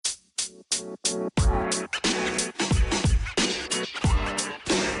Good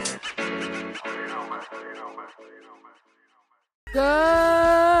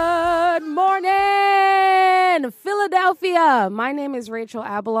morning, Philadelphia. My name is Rachel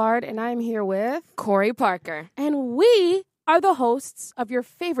Abelard, and I'm here with Corey Parker. And we are the hosts of your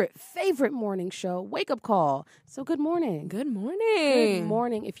favorite morning show, Wake Up Call. So good morning. Good morning. Good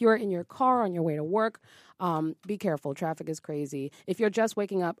morning. If you're in your car on your way to work, be careful. Traffic is crazy. If you're just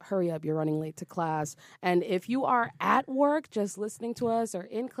waking up, hurry up. You're running late to class. And if you are at work, just listening to us or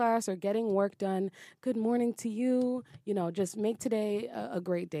in class or getting work done, good morning to you. You know, just make today a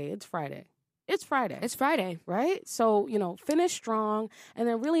great day. It's Friday. It's Friday, right? So, you know, finish strong and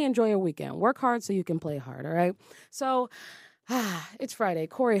then really enjoy your weekend. Work hard so you can play hard, all right? So, it's Friday.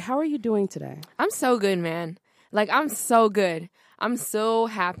 Corey, how are you doing today? I'm so good, man. I'm so good. I'm so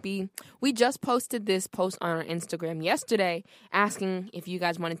happy. We just posted this post on our Instagram yesterday asking if you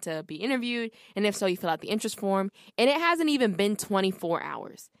guys wanted to be interviewed, and if so, you fill out the interest form. And it hasn't even been 24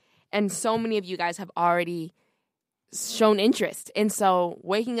 hours. And so many of you guys have already shown interest. And so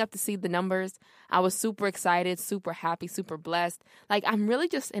waking up to see the numbers, I was super excited, super happy, super blessed. I'm really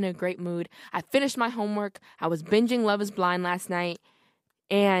just in a great mood. I finished my homework. I was binging Love is Blind last night.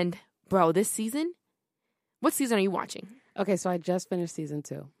 And, bro, this season, what season are you watching? Okay, so I just finished season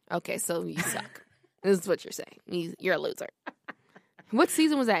 2. Okay, so you suck. This is what you're saying. You're a loser. What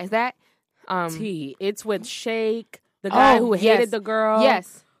season was that? Is that T? It's with Shake, the guy who hated the girl.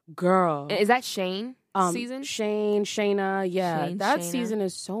 Yes. Girl. Is that Shane season? Shayna, yeah. That Shayna. season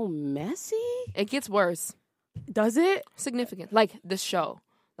is so messy. It gets worse. Does it? Significant. The show.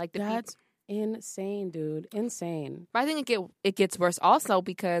 That's insane, dude. Insane. But I think it gets worse also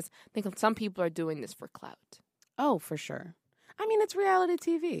because I think some people are doing this for clout. Oh, for sure. I mean, it's reality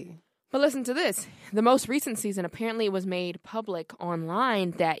TV. But listen to this. The most recent season, apparently it was made public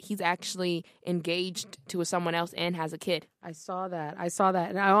online that he's actually engaged to someone else and has a kid. I saw that.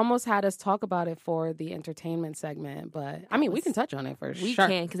 And I almost had us talk about it for the entertainment segment. But, I mean, we can touch on it for sure. We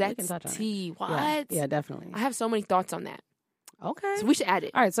can, because that's tea. What? Yeah, definitely. I have so many thoughts on that. Okay. So we should add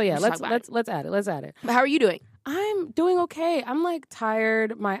it. All right, so yeah, let's add it. Let's add it. But how are you doing? I'm doing okay. I'm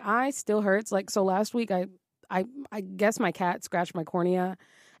tired. My eye still hurts. So last week I guess my cat scratched my cornea,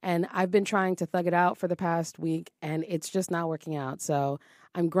 and I've been trying to thug it out for the past week, and it's just not working out. So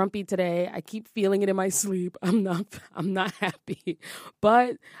I'm grumpy today. I keep feeling it in my sleep. I'm not happy.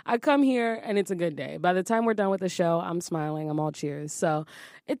 But I come here, and it's a good day. By the time we're done with the show, I'm smiling. I'm all cheers. So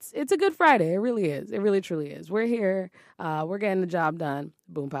it's a good Friday. It really is. It really, truly is. We're here. We're getting the job done.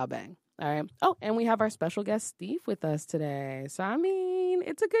 Boom, pow, bang. All right. Oh, and we have our special guest, Steve, with us today. So, I mean,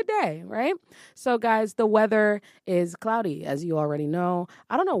 it's a good day, right? So, guys, the weather is cloudy, as you already know.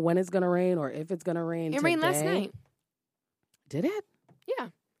 I don't know when it's going to rain or if it's going to rain. It rained last night. Did it? Yeah.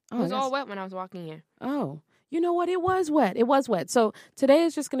 It was all wet when I was walking here. Oh. You know what? It was wet. So today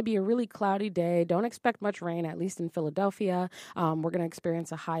is just going to be a really cloudy day. Don't expect much rain, at least in Philadelphia. We're going to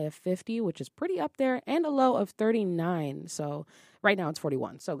experience a high of 50, which is pretty up there, and a low of 39. So right now it's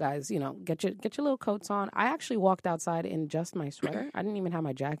 41. So guys, get your little coats on. I actually walked outside in just my sweater. I didn't even have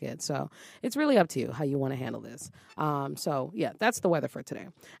my jacket. So it's really up to you how you want to handle this. So yeah, that's the weather for today.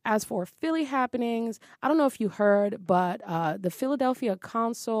 As for Philly happenings, I don't know if you heard, but the Philadelphia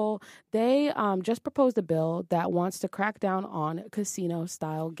Council, they just proposed a bill that wants to crack down on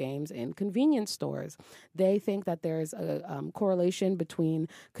casino-style games in convenience stores. They think that there's a correlation between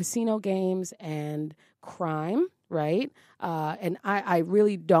casino games and crime, right? And I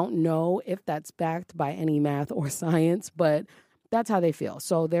really don't know if that's backed by any math or science, but that's how they feel.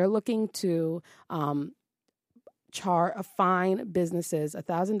 So they're looking to fine businesses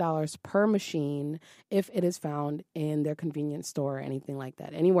 $1,000 per machine if it is found in their convenience store or anything like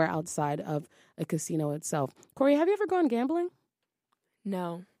that, anywhere outside of a casino itself. Corey, have you ever gone gambling?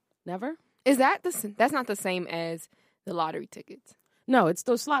 No. Never? Is that that's not the same as the lottery tickets? No, it's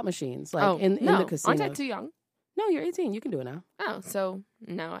those slot machines, in the casino. Aren't I too young? No, you're 18. You can do it now. Oh, so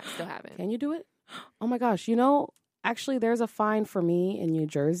no, I still haven't. Can you do it? Oh my gosh, actually, there's a fine for me in New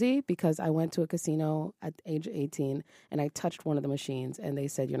Jersey because I went to a casino at age 18 and I touched one of the machines and they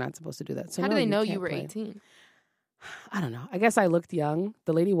said you're not supposed to do that. So how do they know you were 18? I don't know. I guess I looked young.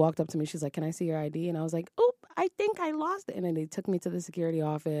 The lady walked up to me. She's like, "Can I see your ID?" And I was like, "Oop, I think I lost it." And then they took me to the security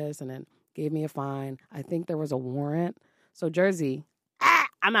office and then gave me a fine. I think there was a warrant. So Jersey,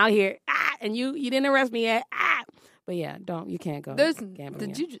 I'm out here. And you didn't arrest me yet. But yeah, you can't go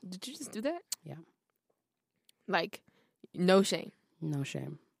gambling. Did you just do that? Yeah. No shame. No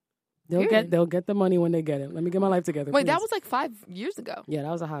shame. They'll get the money when they get it. Let me get my life together. Wait, please. that was 5 years ago. Yeah,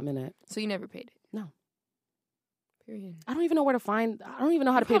 that was a hot minute. So you never paid it? No. Period. I don't even know where to find. I don't even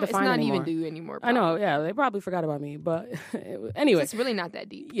know how to pay the fine anymore. It's not even due anymore. I know. Yeah, they probably forgot about me. But anyway, it's really not that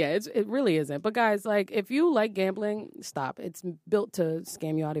deep. Yeah, it really isn't. But guys, like, if you like gambling, stop. It's built to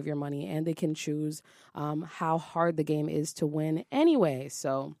scam you out of your money, and they can choose how hard the game is to win anyway.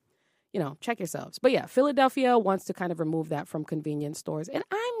 So, check yourselves. But yeah, Philadelphia wants to kind of remove that from convenience stores, and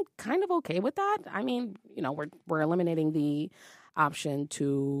I'm kind of okay with that. I mean, we're eliminating the option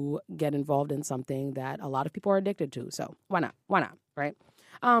to get involved in something that a lot of people are addicted to. So why not? Why not? Right?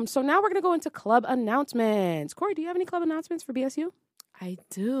 So now we're going to go into club announcements. Corey, do you have any club announcements for BSU? I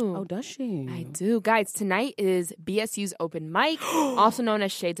do. Oh, does she? I do. Guys, tonight is BSU's open mic, also known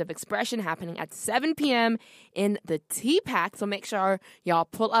as Shades of Expression, happening at 7 p.m. in the T-Pack. So make sure y'all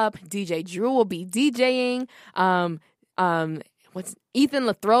pull up. DJ Drew will be DJing. Ethan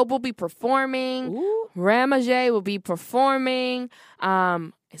Lathrobe will be performing. Ooh. Ramajay will be performing.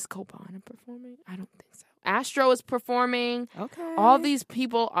 Is Kobana performing? I don't think so. Astro is performing. Okay. All these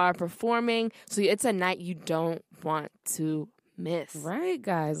people are performing. So it's a night you don't want to miss. Right,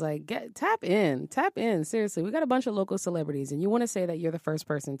 guys. Like, tap in. Seriously, we got a bunch of local celebrities, and you want to say that you're the first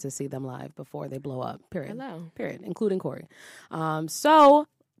person to see them live before they blow up. Period. Hello. Period. Including Corey. So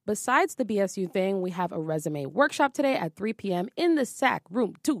besides the BSU thing, we have a resume workshop today at 3 p.m. in the SAC,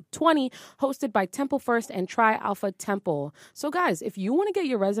 room 220, hosted by Temple First and Tri Alpha Temple. So, guys, if you want to get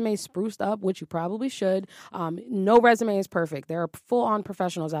your resume spruced up, which you probably should, no resume is perfect. There are full-on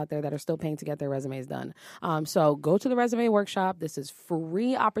professionals out there that are still paying to get their resumes done. So go to the resume workshop. This is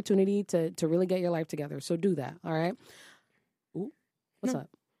free opportunity to really get your life together. So do that, all right? Ooh, what's up?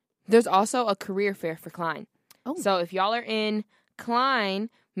 There's also a career fair for Klein. Oh. So if y'all are in Klein,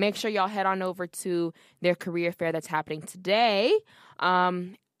 make sure y'all head on over to their career fair that's happening today.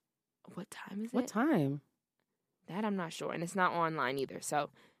 What time is it? What time? That I'm not sure. And it's not online either. So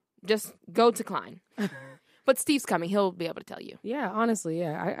just go to Klein. But Steve's coming. He'll be able to tell you. Yeah, honestly,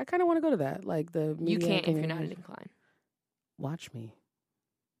 yeah. I kind of want to go to that. Like the You media can't if you're community. not in Klein. Watch me.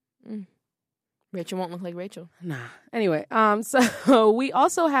 Rachel won't look like Rachel. Nah. Anyway, so we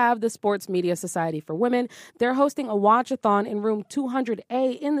also have the Sports Media Society for Women. They're hosting a watch-a-thon in room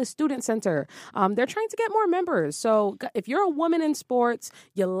 200A in the Student Center. They're trying to get more members. So if you're a woman in sports,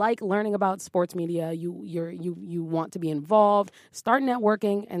 you like learning about sports media, you want to be involved, start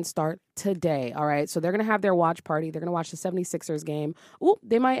networking and start today. All right. So they're going to have their watch party. They're going to watch the 76ers game. Ooh,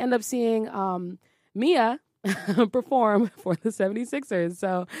 they might end up seeing Mia perform for the 76ers.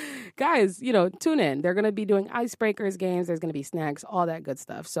 So guys, tune in. They're going to be doing icebreakers games. There's going to be snacks, all that good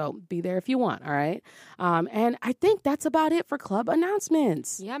stuff. So be there if you want. All right. And I think that's about it for club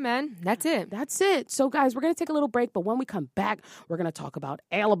announcements. Yeah, man. That's it. That's it. So guys, we're going to take a little break, but when we come back, we're going to talk about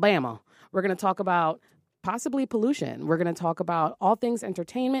Alabama. We're going to talk about possibly pollution. We're going to talk about all things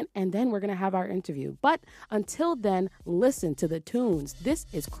entertainment, and then we're going to have our interview. But until then, listen to the tunes. This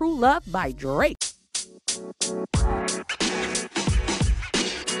is Crew Love by Drake.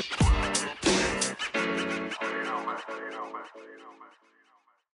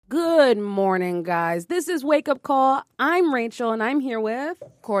 Good morning, guys. This is Wake Up Call. I'm Rachel, and I'm here with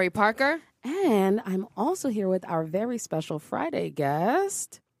Corey Parker. And I'm also here with our very special Friday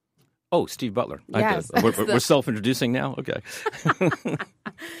guest. Oh, Steve Butler. Yes. Okay. We're self-introducing now? Okay.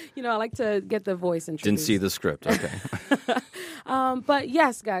 I like to get the voice introduced. Didn't see the script. Okay. But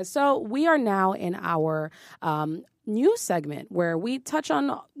yes, guys, so we are now in our news segment where we touch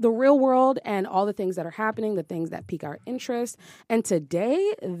on the real world and all the things that are happening, the things that pique our interest. And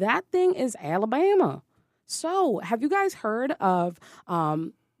today, that thing is Alabama. So have you guys heard of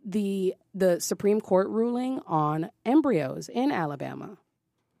the Supreme Court ruling on embryos in Alabama?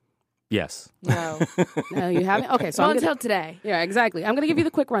 Yes. No. No, you haven't? Okay, so Well, until today. Yeah, exactly. I'm going to give you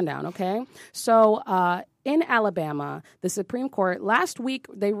the quick rundown, okay? So in Alabama, the Supreme Court, last week,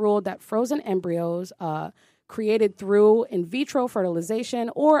 they ruled that frozen embryos created through in vitro fertilization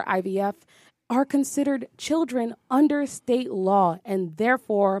or IVF are considered children under state law and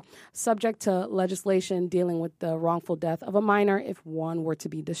therefore subject to legislation dealing with the wrongful death of a minor if one were to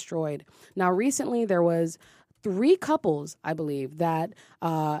be destroyed. Now, recently, there was 3 couples, I believe, that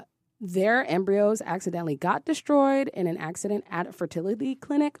their embryos accidentally got destroyed in an accident at a fertility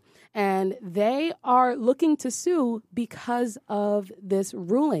clinic, and they are looking to sue because of this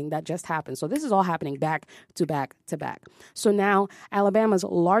ruling that just happened. So this is all happening back to back to back. So now Alabama's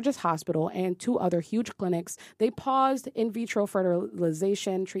largest hospital and 2 other huge clinics, they paused in vitro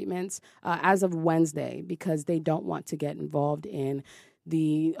fertilization treatments as of Wednesday because they don't want to get involved in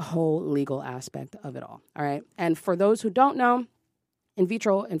the whole legal aspect of it all. All right. And for those who don't know, In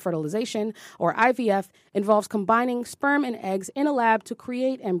vitro fertilization, or IVF, involves combining sperm and eggs in a lab to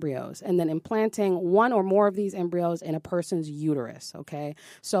create embryos and then implanting one or more of these embryos in a person's uterus, okay?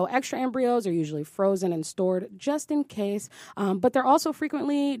 So extra embryos are usually frozen and stored just in case, but they're also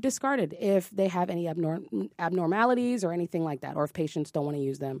frequently discarded if they have any abnormalities or anything like that, or if patients don't want to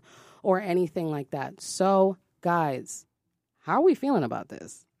use them or anything like that. So, guys, how are we feeling about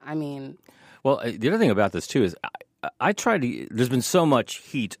this? I mean... Well, the other thing about this, too, is I tried to. There's been so much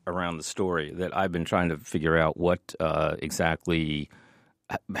heat around the story that I've been trying to figure out what exactly,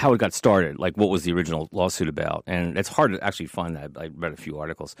 how it got started, like what was the original lawsuit about. And it's hard to actually find that. I read a few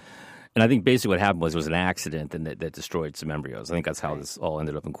articles. And I think basically what happened was it was an accident and that destroyed some embryos. I think that's how this all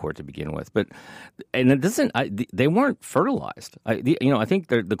ended up in court to begin with. And it doesn't. They weren't fertilized. I think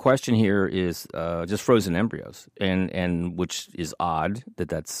the question here is just frozen embryos, and which is odd that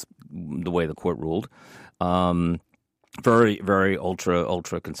that's the way the court ruled. Very, very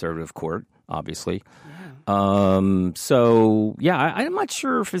ultra conservative court, obviously. Yeah. I'm not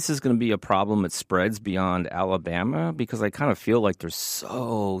sure if this is going to be a problem that spreads beyond Alabama, because I kind of feel like there's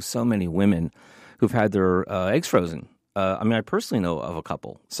so many women who've had their eggs frozen. I personally know of a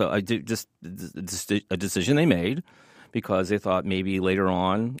couple. So I did just a decision they made because they thought maybe later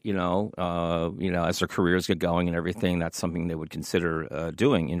on, as their careers get going and everything, that's something they would consider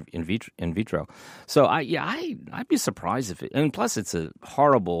doing in vitro. So I'd be surprised if it. And plus, it's a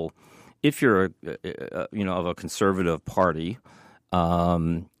horrible. If you're of a conservative party,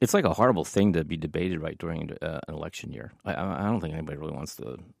 it's like a horrible thing to be debated right during an election year. I don't think anybody really wants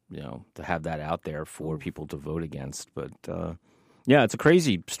to to have that out there for people to vote against. But it's a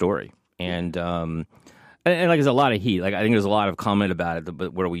crazy story and like there's a lot of heat. Like I think there's a lot of comment about it,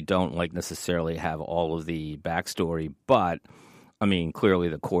 but where we don't necessarily have all of the backstory. But I mean, clearly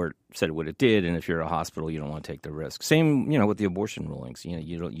the court said what it did, and if you're a hospital, you don't want to take the risk. Same, with the abortion rulings.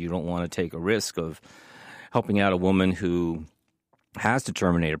 You don't want to take a risk of helping out a woman who has to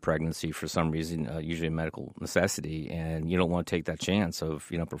terminate a pregnancy for some reason, usually a medical necessity, and you don't want to take that chance of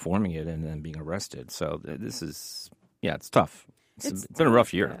performing it and then being arrested. So this is it's tough. It's been a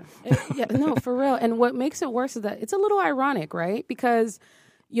rough year. No, for real. And what makes it worse is that it's a little ironic, right? Because,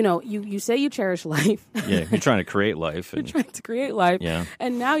 you say you cherish life. Yeah, you're trying to create life. You're trying to create life. Yeah.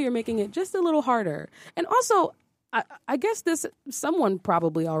 And now you're making it just a little harder. And also, I guess someone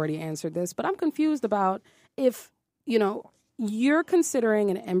probably already answered this, but I'm confused about if, you're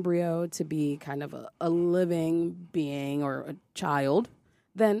considering an embryo to be kind of a living being or a child,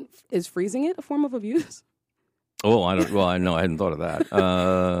 then is freezing it a form of abuse? Oh, I don't. Well, I know I hadn't thought of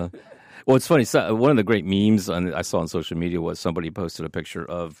that. Well, it's funny. So one of the great memes I saw on social media was somebody posted a picture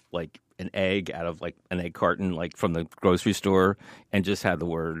of like an egg out of like an egg carton, like from the grocery store, and just had the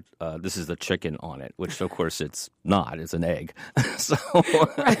word "this is the chicken" on it, which of course it's not. It's an egg. So,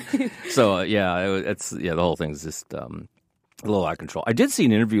 the whole thing's just a little out of control. I did see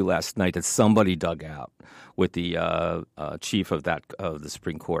an interview last night that somebody dug out with the chief of the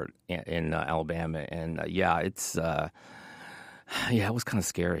Supreme Court in Alabama, and it was kind of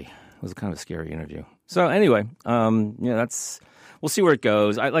scary. It was kind of a scary interview. So anyway, we'll see where it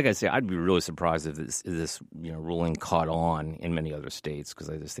goes. Like I say, I'd be really surprised if this ruling caught on in many other states, because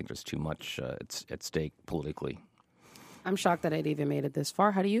I just think there's too much at stake politically. I'm shocked that it even made it this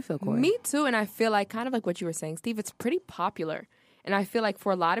far. How do you feel, Corey? Me too, and I feel like kind of like what you were saying, Steve, it's pretty popular. And I feel like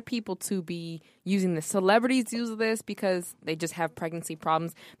for a lot of people to be using this, celebrities use this because they just have pregnancy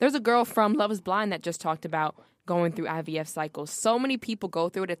problems. There's a girl from Love is Blind that just talked about going through IVF cycles. So many people go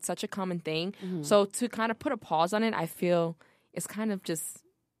through it. It's such a common thing. Mm-hmm. So to kind of put a pause on it, I feel it's kind of just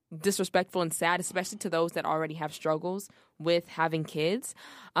disrespectful and sad, especially to those that already have struggles with having kids.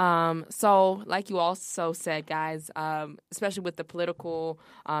 So like you also said, guys, especially with the political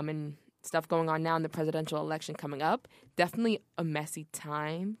and stuff going on now in the presidential election coming up, definitely a messy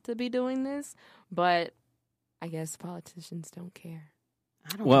time to be doing this, but I guess politicians don't care.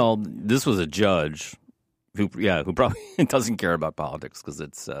 Well, this was a judge who probably doesn't care about politics because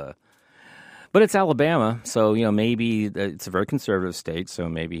it's but it's Alabama, so maybe it's a very conservative state, so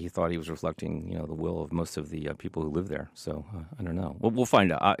maybe he thought he was reflecting the will of most of the people who live there. So I don't know. We'll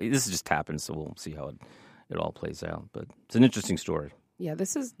find out. This just happened, so we'll see how it all plays out. But it's an interesting story. Yeah,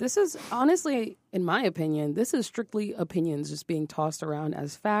 this is honestly, in my opinion, this is strictly opinions just being tossed around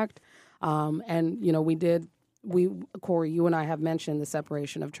as fact. And Corey, you and I have mentioned the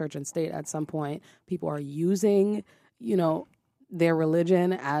separation of church and state at some point. People are using, their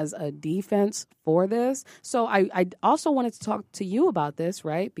religion as a defense for this. So I also wanted to talk to you about this,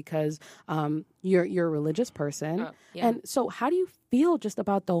 right? Because you're a religious person. Yeah. And so how do you feel just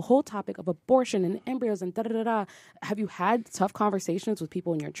about the whole topic of abortion and embryos and da-da-da-da? Have you had tough conversations with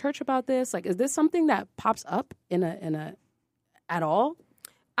people in your church about this? Like, is this something that pops up at all?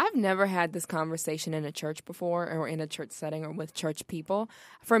 I've never had this conversation in a church before or in a church setting or with church people.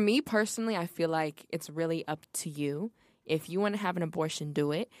 For me personally, I feel like it's really up to you. If you want to have an abortion,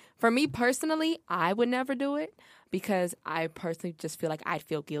 do it. For me personally, I would never do it because I personally just feel like I'd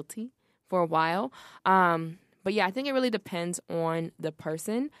feel guilty for a while. But yeah, I think it really depends on the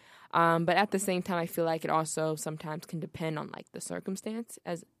person. But at the same time, I feel like it also sometimes can depend on like the circumstance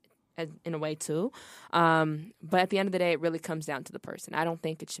as in a way too. But at the end of the day, it really comes down to the person. I don't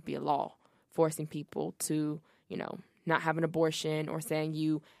think it should be a law forcing people to, not have an abortion or saying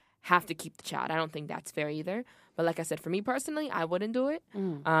you have to keep the child. I don't think that's fair either. But like I said, for me personally, I wouldn't do it.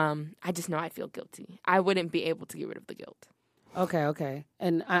 I just know I'd feel guilty. I wouldn't be able to get rid of the guilt. Okay.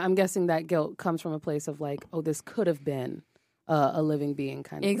 And I'm guessing that guilt comes from a place of like, oh, this could have been a living being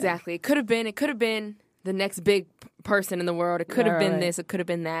kind of Exactly. It could have been the next big person in the world. It could have been this. It could have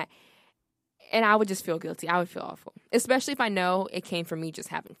been that. And I would just feel guilty. I would feel awful. Especially if I know it came from me just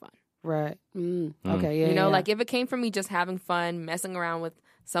having fun. Right. Okay, yeah. Like if it came from me just having fun, messing around with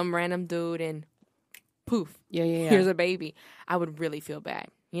some random dude and poof, here's a baby, I would really feel bad,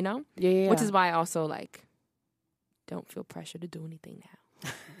 Yeah. Which is why I also like don't feel pressure to do anything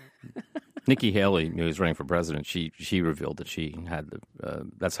now. Nikki Haley, who was running for president, she revealed that she had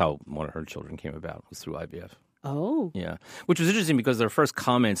that's how one of her children came about, was through IVF. Oh. Yeah. Which was interesting because their first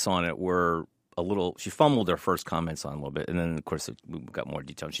comments on it were she fumbled her first comments on it a little bit. And then, of course, we got more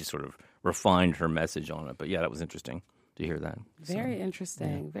detail and she sort of refined her message on it. But yeah, that was interesting to hear that. Very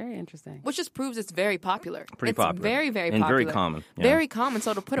interesting. Very interesting. Which just proves it's very popular. Pretty popular. It's very, very and popular. very common. Yeah. Very common.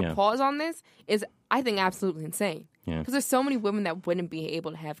 So to put a pause on this is, I think, absolutely insane. Yeah. Because there's so many women that wouldn't be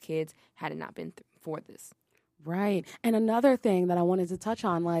able to have kids had it not been for this. Right. And another thing that I wanted to touch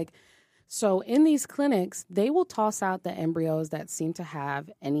on, like, so in these clinics, they will toss out the embryos that seem to have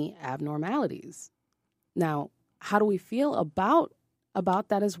any abnormalities. Now, how do we feel about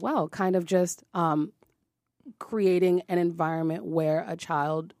that as well? Kind of just creating an environment where a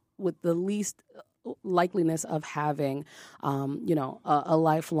child with the least likeliness of having, a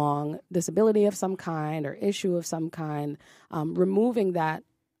lifelong disability of some kind or issue of some kind, removing that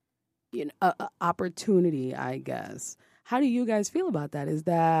opportunity, I guess. How do you guys feel about that? Is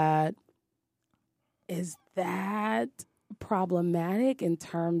that problematic in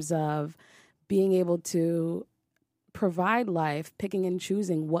terms of being able to provide life, picking and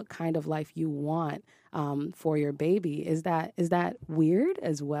choosing what kind of life you want for your baby? Is that weird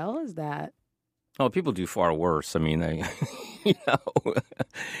as well? Is that? Oh, people do far worse. I mean, they,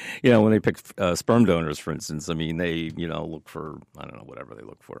 when they pick sperm donors, for instance, I mean, they, look for, I don't know, whatever they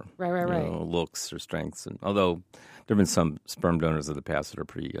look for. Right. Looks or strengths. And although there have been some sperm donors of the past that are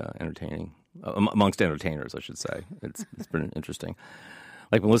pretty entertaining, amongst entertainers, I should say. It's been interesting.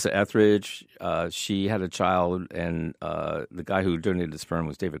 Like Melissa Etheridge, she had a child, and the guy who donated the sperm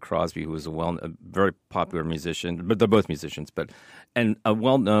was David Crosby, who was a very popular musician, but they're both musicians, and a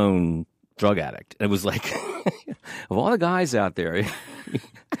well-known drug addict. It was like, of all the guys out there,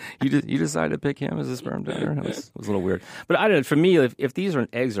 you decided to pick him as a sperm donor. It was a little weird. But I don't know, for me, if these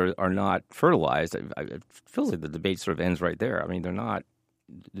eggs are not fertilized, it feels like the debate sort of ends right there. I mean, they're not.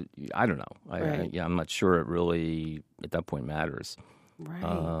 I don't know. I'm not sure it really at that point matters.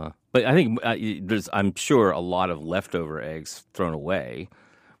 Right. But I think I'm sure a lot of leftover eggs thrown away.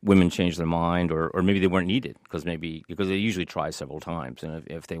 Women change their mind, or maybe they weren't needed because they usually try several times, and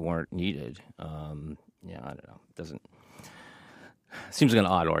if they weren't needed, I don't know. Seems like an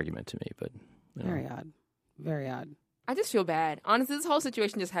odd argument to me, but very odd. I just feel bad. Honestly, this whole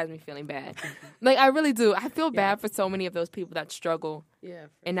situation just has me feeling bad. Like, I really do. I feel bad for so many of those people that struggle,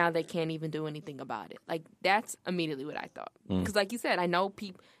 and now they can't even do anything about it. Like, that's immediately what I thought. Because, like you said, I know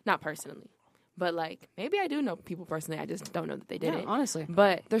people, not personally, but, like, maybe I do know people personally. I just don't know that they did it. Honestly.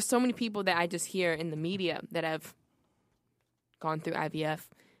 But there's so many people that I just hear in the media that have gone through IVF.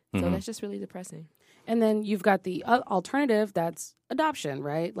 So that's just really depressing. And then you've got the alternative, that's adoption,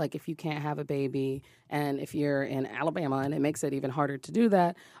 right? Like if you can't have a baby and if you're in Alabama and it makes it even harder to do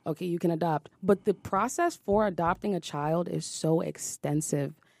that, okay, you can adopt. But the process for adopting a child is so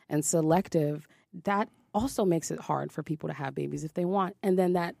extensive and selective that also makes it hard for people to have babies if they want. And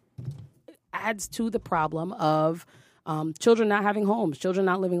then that adds to the problem of children not having homes, children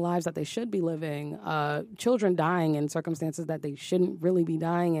not living lives that they should be living, children dying in circumstances that they shouldn't really be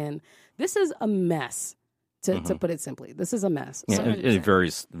dying in. This is a mess. to put it simply. This is a mess. Yeah, So, it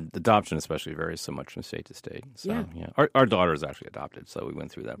varies. Adoption especially varies so much from state to state. So, yeah. Our daughter is actually adopted, so we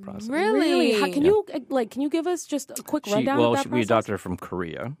went through that process. Really? Can you give us just a quick rundown of that process? We adopted her from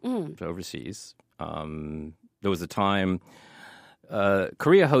Korea to overseas. There was a time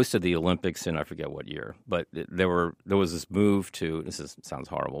Korea hosted the Olympics in I forget what year, but there was this move to sounds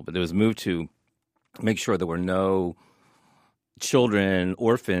horrible, but there was a move to make sure there were no children,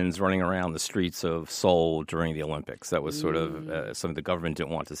 orphans running around the streets of Seoul during the Olympics. That was sort of something the government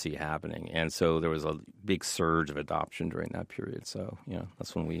didn't want to see happening. And so there was a big surge of adoption during that period. So,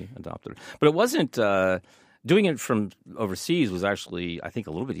 that's when we adopted her. But it wasn't doing it from overseas was actually, I think,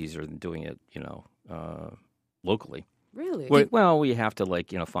 a little bit easier than doing it, locally. Really? Well, we have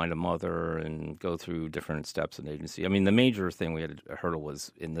to find a mother and go through different steps in agency. I mean, the major thing we had to hurdle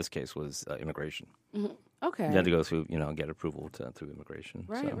was in this case was immigration. Mm-hmm. Okay. You had to go through, get approval through immigration.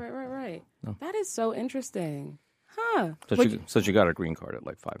 Right. No. That is so interesting. Huh. So she got her green card at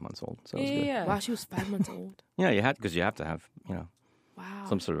like 5 months old. So it was good. Yeah. Wow, she was 5 months old. Yeah, because you have to have, Wow.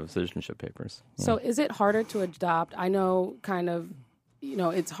 some sort of citizenship papers. Yeah. So is it harder to adopt? I know kind of,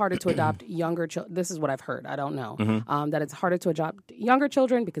 it's harder to adopt younger children. This is what I've heard. I don't know. That it's harder to adopt younger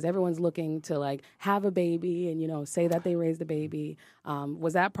children because everyone's looking to have a baby and, say that they raised a baby.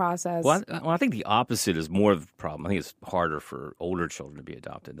 Was that process? Well, I think the opposite is more of the problem. I think it's harder for older children to be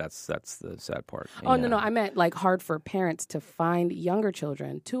adopted. That's the sad part. Oh, no. I meant hard for parents to find younger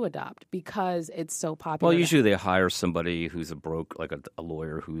children to adopt because it's so popular. Well, usually they hire somebody who's a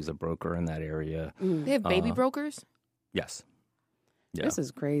lawyer who's a broker in that area. They have baby brokers? Yes. Yeah. This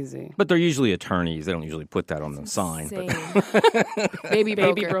is crazy. But they're usually attorneys. They don't usually put that on the sign. But... baby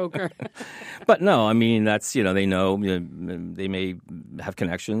broker. But no, I mean, that's, they know, they may have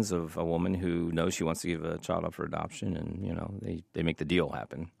connections of a woman who knows she wants to give a child up for adoption and, they make the deal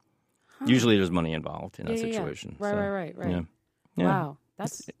happen. Huh. Usually there's money involved in that situation. Yeah. Right. Yeah. Wow.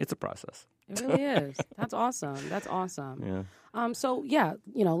 It's a process. It really is. That's awesome. Yeah. So,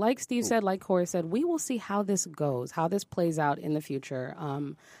 like Steve said, like Corey said, we will see how this goes, how this plays out in the future.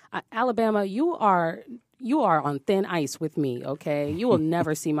 Alabama, you are on thin ice with me, okay? You will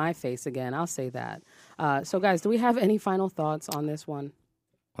never see my face again. I'll say that. So, guys, do we have any final thoughts on this one?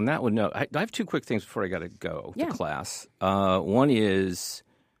 On that one, no. I have two quick things before I got to go to class. One is...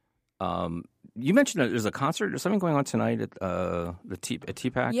 you mentioned that there's a concert or something going on tonight at at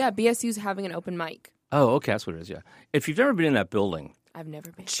TPAC? Yeah, BSU's having an open mic. Oh, okay, that's what it is, yeah. If you've never been in that building... I've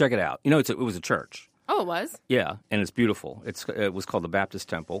never been. Check it out. It was a church. Oh, it was? Yeah, and it's beautiful. It was called the Baptist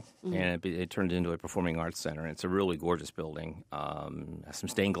Temple, and it turned into a performing arts center. It's a really gorgeous building. Has some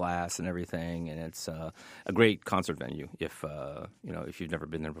stained glass and everything, and it's a great concert venue if you've never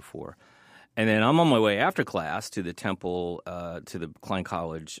been there before. And then I'm on my way after class to the Temple, to the Klein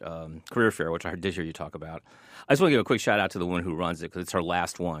College career fair, which I did hear you talk about. I just want to give a quick shout out to the woman who runs it because it's her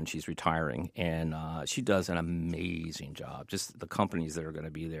last one. She's retiring, and she does an amazing job. Just the companies that are going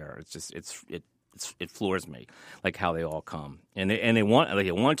to be there, it floors me, like how they all come, and they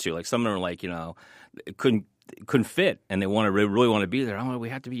want to. Like some of them are like it couldn't fit, and they really want to be there. Oh, you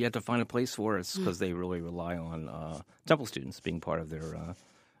have to find a place for us because they really rely on Temple students being part of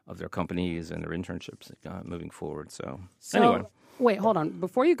their companies and their internships moving forward. So anyway. Wait, hold on.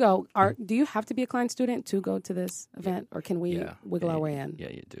 Before you go, do you have to be a Klein student to go to this event, or can we wiggle our way in? Yeah,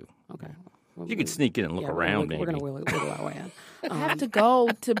 you do. Okay. You can sneak in and look around, maybe. We're going to wiggle our way in. I have to go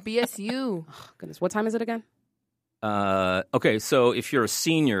to BSU. Oh, goodness. What time is it again? Okay, so if you're a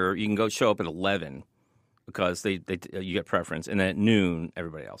senior, you can go show up at 11 because you get preference, and then at noon,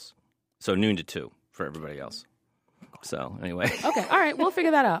 everybody else. So noon to 2 for everybody else. So anyway, okay, all right, we'll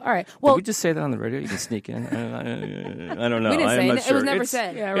figure that out. All right, well, did we just say that on the radio? You can sneak in. I don't know. We didn't say it. Sure. It was never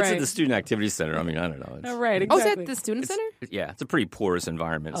said. Yeah, right. It's at the Student Activity Center. I mean, I don't know. Right, exactly. exactly. Oh, is that the Student Center? It's a pretty porous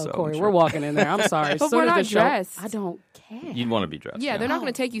environment. Oh, so Corey, we're walking in there. I'm sorry, but we're not dressed. I don't care. You'd want to be dressed. Yeah, they're not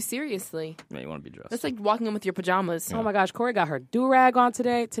going to take you seriously. Yeah, you want to be dressed. That's like walking in with your pajamas. Yeah. Oh my gosh, Corey got her do-rag on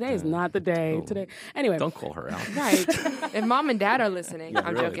today. Today is not the day. Oh. Today, anyway. Don't call her out. Right. If mom and dad are listening,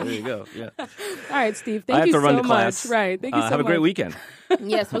 I'm really, joking. There you go. Yeah. All right, Steve. Thank you so much. Right. Thank you so much. Have a great weekend.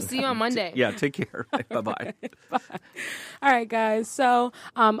 Yes, we'll see you on Monday. Yeah, take care. Bye-bye. Bye. All right, guys. So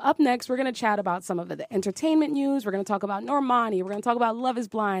up next, we're going to chat about some of the entertainment news. We're going to talk about Normani. We're going to talk about Love is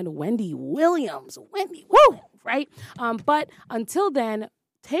Blind, Wendy Williams. Wendy, woo! Right? But until then,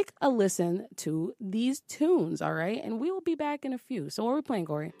 take a listen to these tunes, all right? And we will be back in a few. So what are we playing,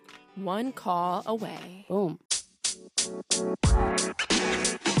 Corey? One Call Away. Boom.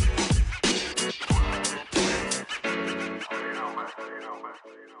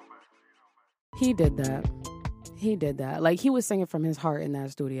 He did that. He did that. Like, he was singing from his heart in that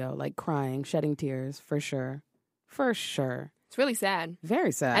studio, like crying, shedding tears, for sure. For sure. It's really sad.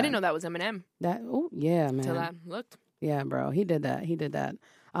 Very sad. I didn't know that was Eminem. Oh, yeah, man. Until I looked. Yeah, bro. He did that. He did that.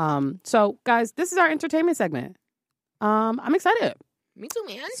 So, guys, this is our entertainment segment. I'm excited. Me too,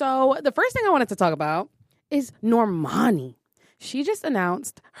 man. So, the first thing I wanted to talk about is Normani. She just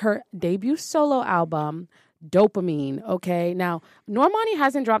announced her debut solo album, Dopamine. Okay. Now, Normani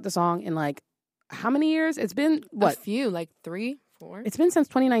hasn't dropped a song in like how many years? It's been what? A few, like 3, 4. It's been since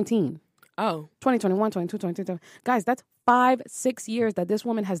 2019. Oh. 2021, 22, 23. Guys, that's 5-6 years that this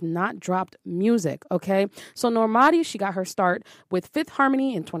woman has not dropped music, okay? So Normani, she got her start with Fifth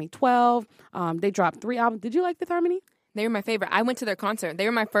Harmony in 2012. They dropped 3 albums. Did you like Fifth Harmony? They were my favorite. I went to their concert. They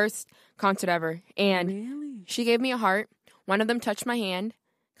were my first concert ever. And Really? she gave me a heart. One of them touched my hand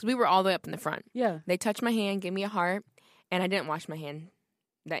because we were all the way up in the front. Yeah. They touched my hand, gave me a heart, and I didn't wash my hand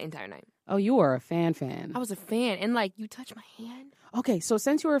that entire night. Oh, you were a fan. I was a fan. And like, you touched my hand? Okay, so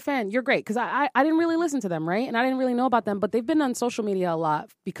since you were a fan, you're great. Because I didn't really listen to them, right? And I didn't really know about them. But they've been on social media a lot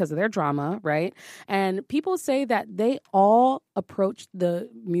because of their drama, right? And people say that they all approached the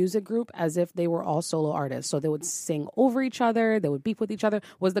music group as if they were all solo artists. So they would sing over each other. They would beef with each other.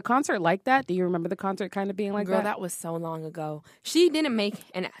 Was the concert like that? Do you remember the concert kind of being like that? Girl, that was so long ago. She didn't make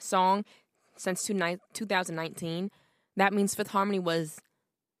a song since 2019. That means Fifth Harmony was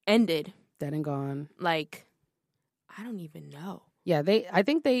ended. Dead and gone. Like, I don't even know. Yeah, I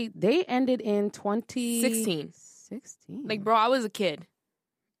think they ended in 2016. 16. Like, bro, I was a kid.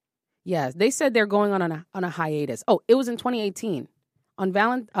 Yes, they said they're going on a hiatus. Oh, it was in 2018.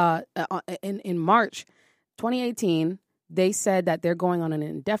 In March 2018, they said that they're going on an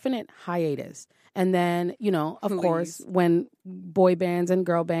indefinite hiatus. And then, of course, when boy bands and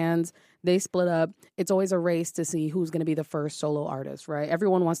girl bands, they split up, it's always a race to see who's going to be the first solo artist, right?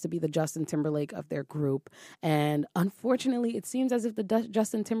 Everyone wants to be the Justin Timberlake of their group. And unfortunately, it seems as if the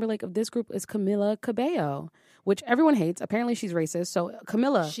Justin Timberlake of this group is Camila Cabello, which everyone hates. Apparently, she's racist. So,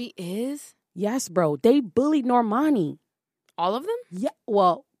 Camila. She is? Yes, bro. They bullied Normani. All of them? Yeah.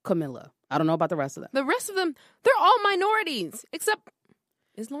 Well, Camila. I don't know about the rest of them. The rest of them, they're all minorities. Except,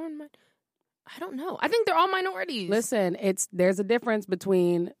 is Lauren I don't know. I think they're all minorities. Listen, there's a difference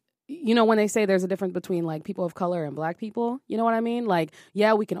between, when they say there's a difference between like people of color and black people, you know what I mean? Like,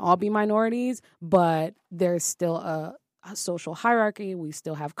 yeah, we can all be minorities, but there's still a social hierarchy. We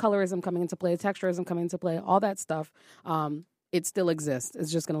still have colorism coming into play, texturism coming into play, all that stuff. It still exists.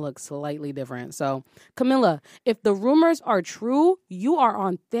 It's just going to look slightly different. So, Camila, if the rumors are true, you are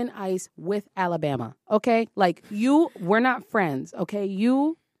on thin ice with Alabama, okay? Like, we're not friends, okay?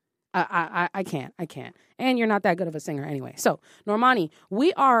 I can't. And you're not that good of a singer anyway. So, Normani,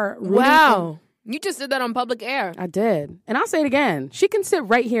 we are Wow. You just did that on public air. I did. And I'll say it again. She can sit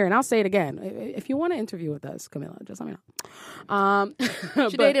right here and I'll say it again. If you want to interview with us, Camila, just let me know.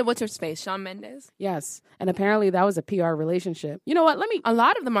 She dated what's her face? Shawn Mendes? Yes. And apparently that was a PR relationship. You know what? A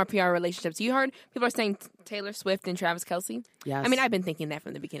lot of them are PR relationships. You heard people are saying Taylor Swift and Travis Kelce? Yes. I mean, I've been thinking that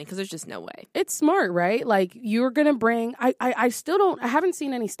from the beginning because there's just no way. It's smart, right? Like, you're going to bring... I still don't... I haven't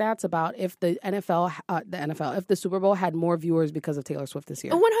seen any stats about if the NFL, if the Super Bowl had more viewers because of Taylor Swift this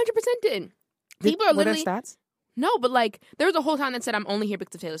year. 100% did. People are literally... Were there stats? No, but like, there was a whole time that said I'm only here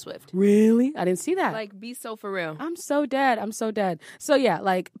because of Taylor Swift. Really? I didn't see that. Like, be so for real. I'm so dead. So yeah,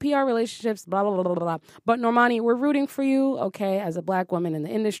 like PR relationships, blah, blah, blah, blah, blah. But Normani, we're rooting for you, okay, as a black woman in the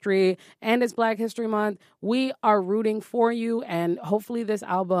industry, and it's Black History Month. We are rooting for you, and hopefully this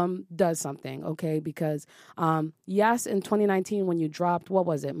album does something, okay? Because, yes, in 2019 when you dropped, what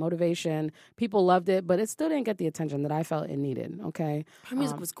was it, Motivation, people loved it, but it still didn't get the attention that I felt it needed, okay? Her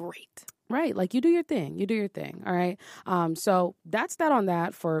music was great. Right. Like, you do your thing. All right. So that's that on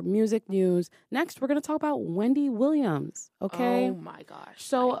that for music news. Next, we're going to talk about Wendy Williams. Okay. Oh, my gosh.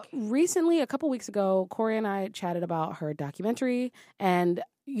 So recently, a couple weeks ago, Corey and I chatted about her documentary and,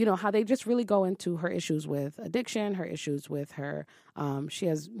 how they just really go into her issues with addiction, her issues with her. She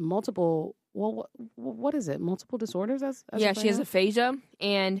has multiple. Well, what is it? Multiple disorders? Yeah, she has aphasia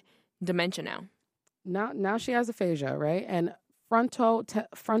and dementia now. Now she has aphasia, right? And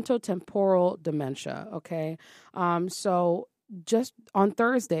frontotemporal dementia, okay? So just on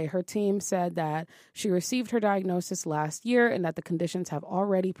Thursday, her team said that she received her diagnosis last year and that the conditions have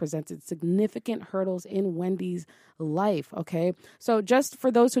already presented significant hurdles in Wendy's life, okay? So just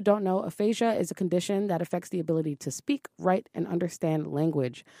for those who don't know, aphasia is a condition that affects the ability to speak, write, and understand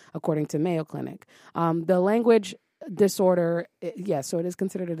language, according to Mayo Clinic. The language disorder, so it is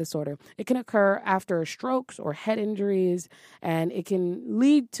considered a disorder. It can occur after strokes or head injuries, and it can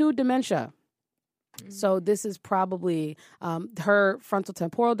lead to dementia. So this is probably her frontal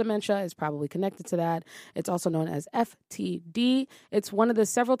temporal dementia is probably connected to that. It's also known as FTD. It's one of the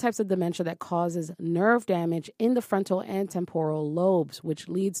several types of dementia that causes nerve damage in the frontal and temporal lobes, which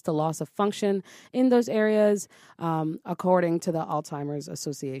leads to loss of function in those areas, according to the Alzheimer's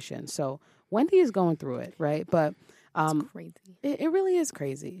Association. So Wendy is going through it, right? But it's crazy. It really is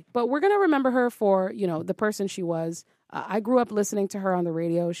crazy. But we're going to remember her for, the person she was. I grew up listening to her on the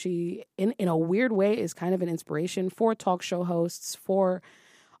radio. She, in a weird way, is kind of an inspiration for talk show hosts, for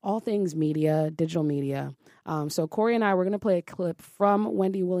all things media, digital media. So Corey and I, we're going to play a clip from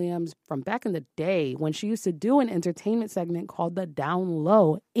Wendy Williams from back in the day when she used to do an entertainment segment called The Down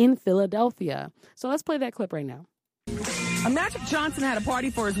Low in Philadelphia. So let's play that clip right now. Magic Johnson had a party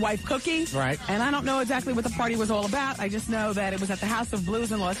for his wife, Cookie. Right. And I don't know exactly what the party was all about. I just know that it was at the House of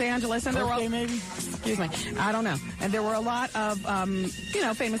Blues in Los Angeles. And there were, maybe? Excuse me. I don't know. And there were a lot of,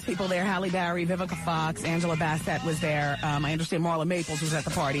 famous people there. Halle Berry, Vivica Fox, Angela Bassett was there. I understand Marla Maples was at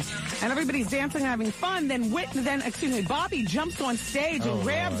the party. And everybody's dancing, having fun. Then Bobby jumps on stage and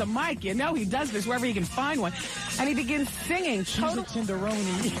grabs a mic. You know he does this wherever he can find one. And he begins singing. She's a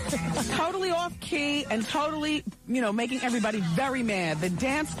tenderoni. Totally off key and totally, making everybody very mad. The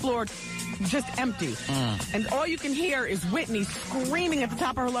dance floor just empty. And all you can hear is Whitney screaming at the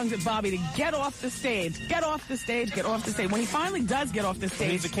top of her lungs at Bobby to get off the stage. Get off the stage. Get off the stage. When he finally does get off the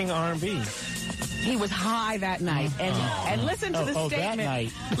stage. He's the king of R&B. He was high that night. And listen to the statement. That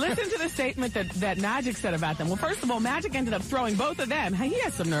night. Listen to the statement that Magic said about them. Well, first of all, Magic ended up throwing both of them, he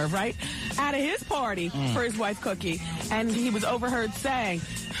has some nerve, right, out of his party for his wife, Cookie. And he was overheard saying,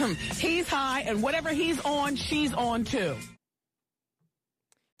 he's high, and whatever he's on, she's on too.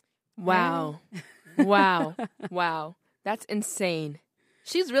 Wow. Wow. That's insane.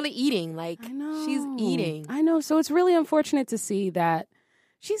 She's really eating. I know. She's eating. I know. So it's really unfortunate to see that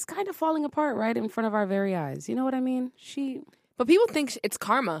she's kind of falling apart right in front of our very eyes. You know what I mean? But people think it's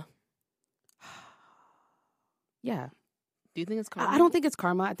karma. Yeah. Do you think it's karma? I don't think it's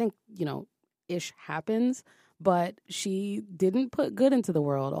karma. I think, ish happens, but she didn't put good into the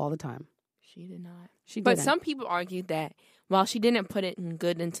world all the time. She did not. But some people argued that while she didn't put it in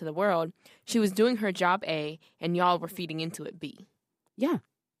good into the world, she was doing her job A, and y'all were feeding into it B. Yeah.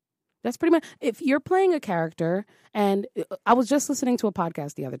 That's pretty much, if you're playing a character, and I was just listening to a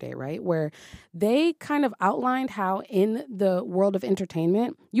podcast the other day, right, where they kind of outlined how in the world of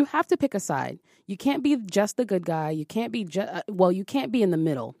entertainment, you have to pick a side. You can't be just the good guy. You can't be you can't be in the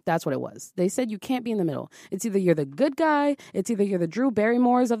middle. That's what it was. They said you can't be in the middle. It's either you're the good guy, it's either you're the Drew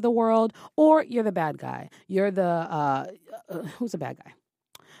Barrymores of the world, or you're the bad guy. You're the, who's the bad guy?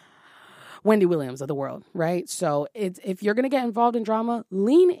 Wendy Williams of the world, right? So if you're going to get involved in drama,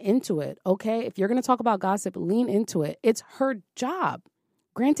 lean into it, okay? If you're going to talk about gossip, lean into it. It's her job.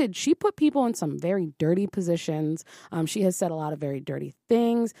 Granted, she put people in some very dirty positions. She has said a lot of very dirty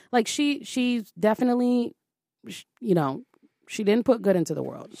things. Like she's definitely, she didn't put good into the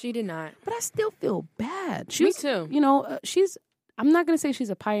world. She did not. But I still feel bad. Me too. I'm not going to say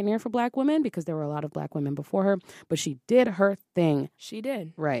she's a pioneer for Black women because there were a lot of Black women before her, but she did her thing. She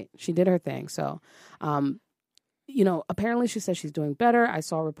did. Right. She did her thing. So, apparently she says she's doing better. I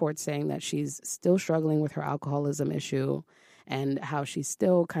saw reports saying that she's still struggling with her alcoholism issue and how she's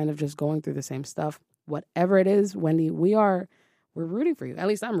still kind of just going through the same stuff. Whatever it is, Wendy, we're rooting for you. At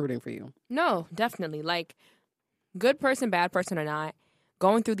least I'm rooting for you. No, definitely. Like, good person, bad person or not,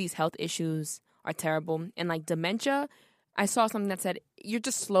 going through these health issues are terrible. And like dementia, I saw something that said you're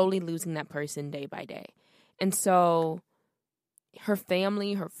just slowly losing that person day by day. And so her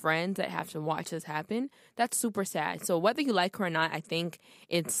family, her friends that have to watch this happen, that's super sad. So whether you like her or not, I think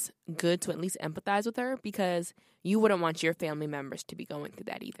it's good to at least empathize with her because you wouldn't want your family members to be going through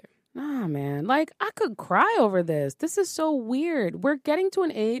that either. Nah, man. Like, I could cry over this. This is so weird. We're getting to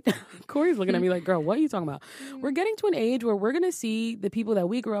an age. Corey's looking at me like, girl, what are you talking about? We're getting to an age where we're going to see the people that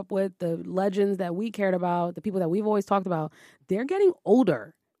we grew up with, the legends that we cared about, the people that we've always talked about, they're getting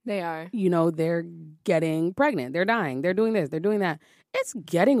older. They are. They're getting pregnant. They're dying. They're doing this. They're doing that. It's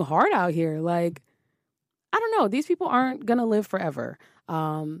getting hard out here. Like, I don't know. These people aren't going to live forever.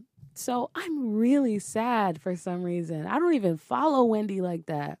 So I'm really sad for some reason. I don't even follow Wendy like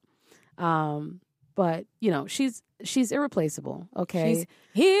that. But she's irreplaceable. Okay.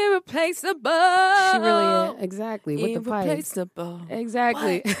 She's irreplaceable. She really is. Exactly. With the pipe. Irreplaceable.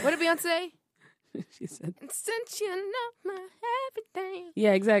 Exactly. What did Beyonce? She said. And since you know my everything.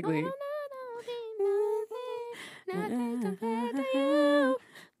 Yeah, exactly. Nothing compared to you.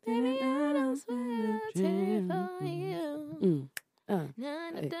 Baby, I don't swear I'll change for you.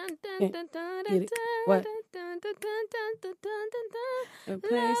 What?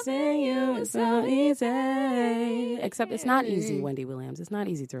 Replacing you is so easy. Except it's not easy, Wendy Williams. It's not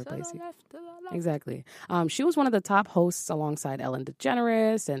easy to replace you. Exactly. She was one of the top hosts alongside Ellen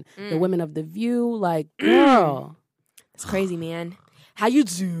DeGeneres and the women of The View. Like, girl. It's crazy, man. How you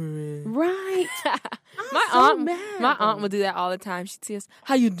doing? Right. My aunt would do that all the time. She'd see us.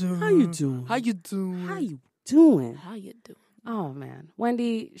 How you doing? How you doing? How you doing? How you doing? How you doing? Oh, man.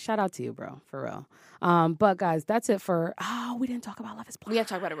 Wendy, shout out to you, bro. For real. But, guys, that's it for... Oh, we didn't talk about Love is Blind. We have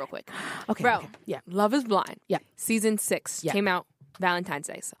to talk about it real quick. Okay. Bro, okay. Yeah. Love is Blind. Yeah. Season 6 Yeah. came out Valentine's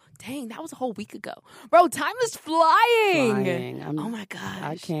Day. So, dang, that was a whole week ago. Bro, time is flying. Oh, my gosh.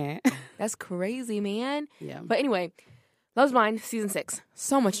 I can't. That's crazy, man. Yeah. But anyway, Love is Blind, Season 6.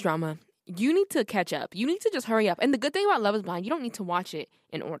 So much drama. You need to catch up. You need to just hurry up. And the good thing about Love is Blind, you don't need to watch it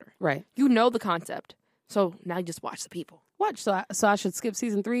in order. Right. You know the concept. So now you just watch the people. Watch. So I should skip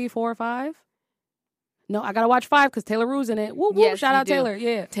season 3, 4, 5? No, I got to watch 5 because Taylor Rue's in it. Woo, woo. Yes, Shout you out do. Taylor.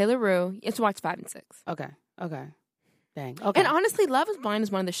 Yeah. Taylor Rue. You have to watch 5 and 6. Okay. Dang. Okay. And honestly, Love is Blind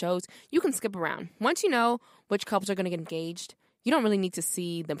is one of the shows you can skip around. Once you know which couples are going to get engaged, you don't really need to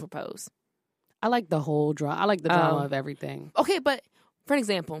see them propose. I like the whole drama. I like the drama of everything. Okay, but for an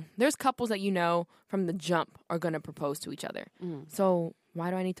example, there's couples that you know from the jump are going to propose to each other. So why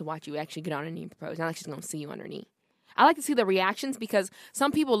do I need to watch you actually get on her knee and propose? Not like she's going to see you on her knee. I like to see the reactions because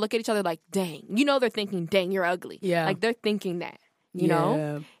some people look at each other like, dang. You know they're thinking, dang, you're ugly. Yeah. Like they're thinking that, you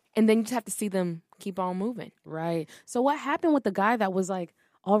know? And then you just have to see them keep on moving. Right. So what happened with the guy that was like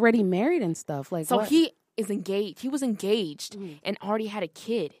already married and stuff? Like, So what? he is engaged. He was engaged and already had a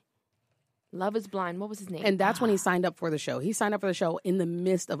kid. Love is Blind. What was his name? And that's when he signed up for the show. He signed up for the show in the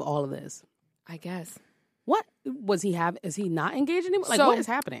midst of all of this. I guess. What was he is he not engaged anymore? Like, So- what is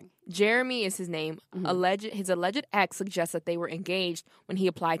happening? Jeremy is his name. His alleged ex suggests that they were engaged when he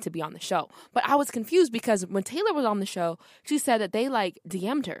applied to be on the show. But I was confused because when Taylor was on the show, she said that they like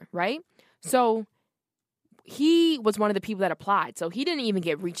DM'd her, right? So he was one of the people that applied. So he didn't even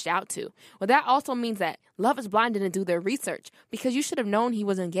get reached out to. Well, that also means that Love is Blind didn't do their research because you should have known he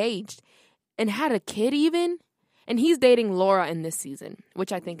was engaged and had a kid even. And he's dating Laura in this season,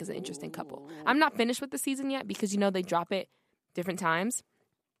 which I think is an interesting couple. I'm not finished with the season yet because, you know, they drop it different times.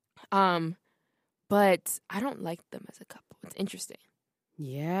 But I don't like them as a couple. It's interesting.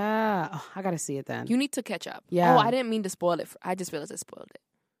 Yeah. Oh, I got to see it then. You need to catch up. Yeah. Oh, I didn't mean to spoil it. I just realized I spoiled it.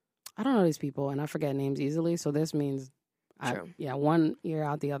 I don't know these people, and I forget names easily, so this means, True. one ear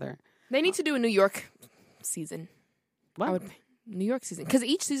out the other. They need to do a New York season. What? New York season. Because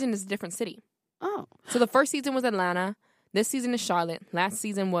each season is a different city. Oh. So the first season was Atlanta. This season is Charlotte. Last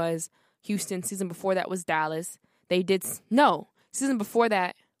season was Houston. Season before that was Dallas. Season before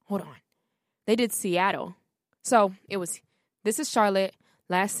that, hold on. They did Seattle. So this is Charlotte.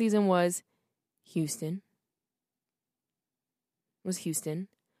 Last season was Houston.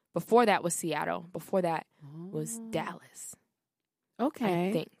 Before that was Seattle. Before that was Dallas. Okay.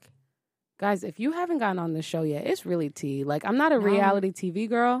 I think. Guys, if you haven't gotten on the show yet, it's really tea. Like, I'm not a reality TV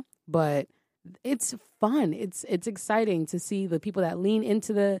girl, but it's fun. It's exciting to see the people that lean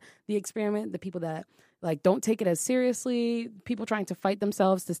into the experiment, the people that like don't take it as seriously, people trying to fight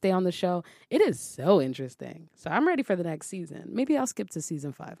themselves to stay on the show. It is so interesting. So I'm ready for the next season. Maybe I'll skip to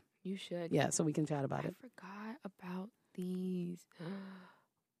season 5. You should. Yeah, so we can chat about it. I forgot about these.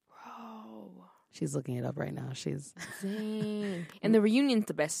 Bro. She's looking it up right now. She's Dang. And the reunion's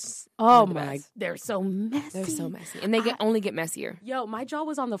the best. oh the my, best. they're so messy. They're so messy. And they only get messier. Yo, my jaw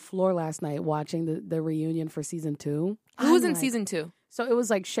was on the floor last night watching the reunion for season 2. Who was in season 2? So it was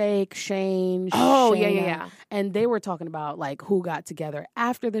like Shane. Oh, Shayna, yeah. And they were talking about like who got together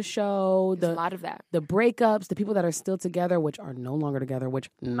after the show, There's a lot of that. the breakups, the people that are still together, which are no longer together, which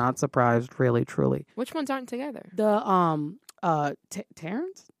not surprised, really, truly. Which ones aren't together? The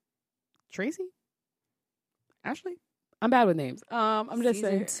Terrence? Tracy? Ashley? I'm bad with names. I'm just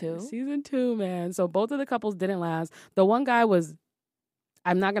saying. Season 2, man. So both of the couples didn't last. The one guy was,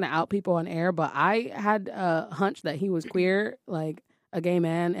 I'm not going to out people on air, but I had a hunch that he was queer, like a gay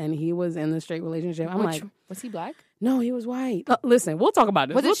man, and he was in the straight relationship. Was he black? No, he was white. Listen, we'll talk about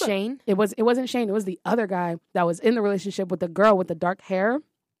this. Was it Shane? It wasn't Shane. It was the other guy that was in the relationship with the girl with the dark hair.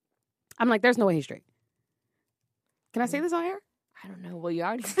 I'm like, there's no way he's straight. Can I say this on air? I don't know. Well, you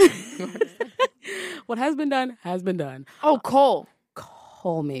already What has been done has been done. Oh, Cole.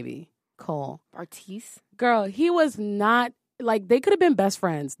 Cole, maybe. Cole. Bartiz? Girl, he was not, like, they could have been best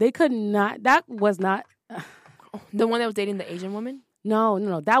friends. They could not, that was not. The one that was dating the Asian woman?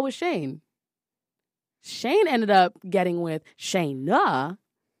 No. That was Shane. Shane ended up getting with Shayna.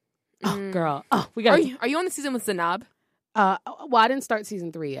 Oh, girl. Oh, we got. Are you on the season with Zanab? Well, I didn't start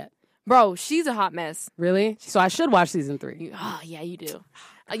season 3 yet. Bro, she's a hot mess. Really? So I should watch season 3. Yeah, you do.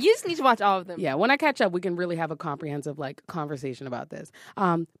 You just need to watch all of them. Yeah, when I catch up, we can really have a comprehensive conversation about this.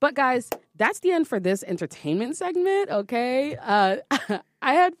 But guys, that's the end for this entertainment segment. Okay, I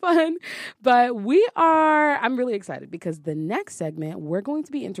had fun, but I'm really excited because the next segment we're going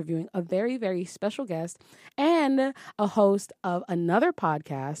to be interviewing a very, very special guest and a host of another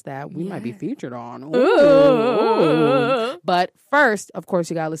podcast that we might be featured on. Ooh. But first, of course,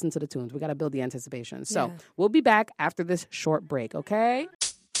 you gotta listen to the tunes. We gotta build the anticipation. So we'll be back after this short break. Okay.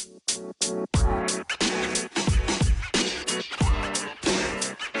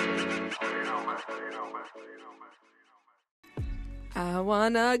 I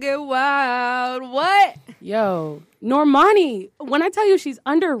wanna get wild. What? Yo, Normani, when I tell you she's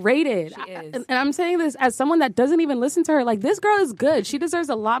underrated, She is. And I'm saying this as someone that doesn't even listen to her, like, this girl is good. She deserves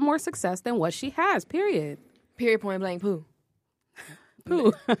a lot more success than what she has, period. Period, point blank, poo.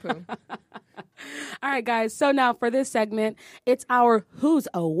 Poo. All right, guys. So now for this segment, it's our Who's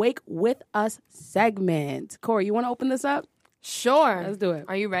Awake With Us segment. Corey, you want to open this up? Sure. Let's do it.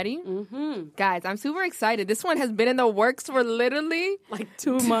 Are you ready? Mm-hmm. Guys, I'm super excited. This one has been in the works for literally Like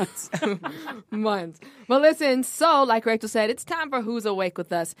 2 months. months. But listen, so like Rachel said, it's time for Who's Awake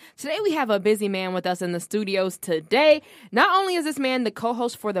With Us. Today we have a busy man with us in the studios today. Not only is this man the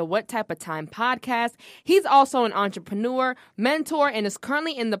co-host for the What Type of Time podcast, he's also an entrepreneur, mentor, and is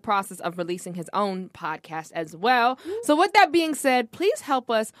currently in the process of releasing his own podcast as well. So with that being said, please help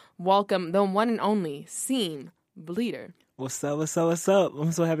us welcome the one and only Seam Bleeder. What's up? What's up? What's up?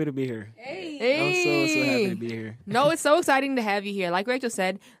 I'm so happy to be here. Hey. I'm so happy to be here. No, it's so exciting to have you here. Like Rachel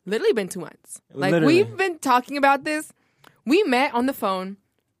said, literally been 2 months. Like Literally. we've been talking about this. We met on the phone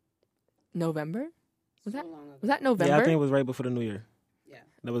November? Was that November? Yeah, I think it was right before the New Year. Yeah.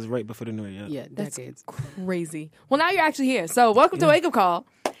 That was right before the New Year. Yeah, decades. Crazy. Well, now you're actually here. So welcome to Wake Up Call.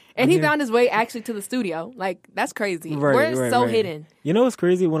 And he found his way actually to the studio. Like, that's crazy. We're so hidden. You know what's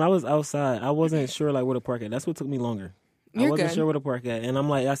crazy? When I was outside, I wasn't sure like where to park at. That's what took me longer. I wasn't good. sure where to park at. And I'm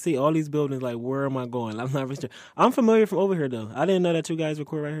like, I see all these buildings, like, where am I going? I'm not really sure. I'm familiar from over here, though. I didn't know that you guys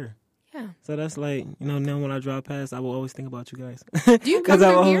record right here. Yeah. So that's like, now when I drive past, I will always think about you guys. Do you come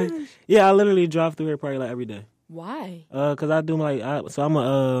through here? Yeah, I literally drive through here probably like every day. Why? Because I do so I'm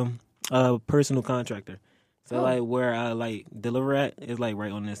a personal contractor. So like where I like deliver at is like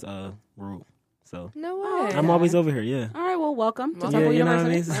right on this route. So No way. I'm always over here, yeah. All right, well, welcome to Yeah, Temple you know what I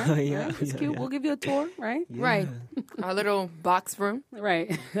University. mean? All right, Yeah, all right, it's yeah, cute. yeah. We'll give you a tour, right? Right. Our little box room.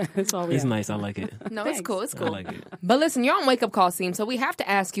 Right. That's all we It's have. nice. I like it. No, it's cool. It's cool. I like it. But listen, you're on Wake Up Call, Seam, so we have to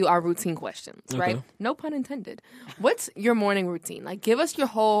ask you our routine questions, right? Okay. No pun intended. What's your morning routine? Like, give us your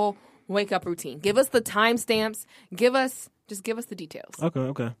whole wake up routine. Give us the timestamps. Give us the details.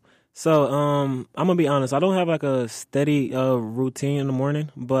 Okay. So, I'm gonna be honest. I don't have like a steady routine in the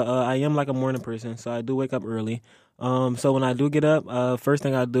morning, but I am like a morning person. So I do wake up early. So when I do get up, first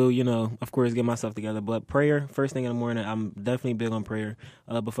thing I do, of course, get myself together. But prayer, first thing in the morning, I'm definitely big on prayer.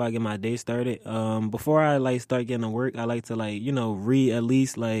 Before I get my day started, before I like start getting to work, I like to read at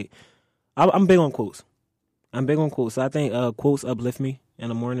least like I'm big on quotes. So I think quotes uplift me in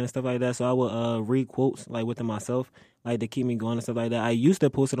the morning and stuff like that. So I will read quotes like within myself, like to keep me going and stuff like that. I used to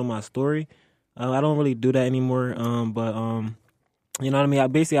post it on my story. I don't really do that anymore. But you know what I mean? I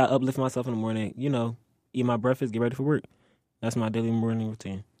uplift myself in the morning. Eat my breakfast, get ready for work. That's my daily morning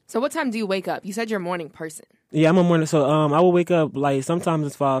routine. So what time do you wake up? You said you're a morning person. Yeah, I'm a morning. So I will wake up like sometimes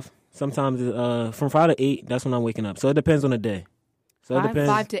it's 5, sometimes it's from 5 to 8. That's when I'm waking up. So it depends on the day. So it depends.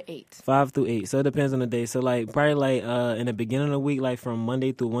 5 to 8. 5 through 8. So it depends on the day. So like probably like in the beginning of the week, like from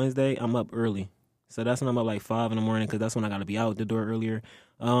Monday through Wednesday, I'm up early. So that's when I'm up like 5 in the morning because that's when I got to be out the door earlier.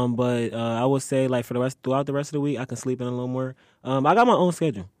 But I would say like throughout the rest of the week, I can sleep in a little more. I got my own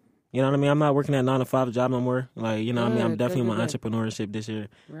schedule. You know what I mean? I'm not working at 9 to 5 job no more. Like, you know what I mean? I'm definitely in my entrepreneurship this year.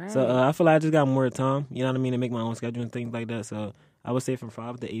 Right. So I feel like I just got more time, you know what I mean, to make my own schedule and things like that. So I would say from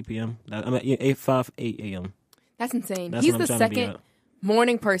 5 to 8 p.m. I'm at 8 a.m. That's insane. That's He's when I'm the trying to be second up.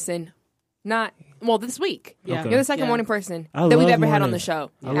 morning person. This week. Yeah. Okay. You're the second Yeah. morning person I that we've love ever had on the mornings. show.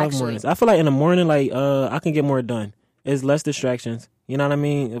 I love actually. mornings. I feel like in the morning, like I can get more done. It's less distractions. You know what I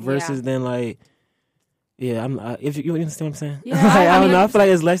mean? Versus then like, yeah, if you understand what I'm saying? Yeah, Like, I don't know. I mean, feel like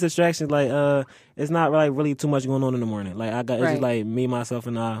it's less distractions. Like it's not like really too much going on in the morning. Like it's Right. just like me, myself,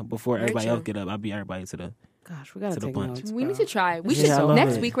 and I. Before Very everybody true. else get up, I'll be everybody to the. Gosh, we gotta To the take bunch. notes. We bro. need to try. We Yeah, I should love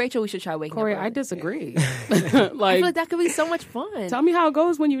next it. week, Rachel. We should try waking Corey, up. I early. disagree. I feel like that could be so much fun. Tell me how it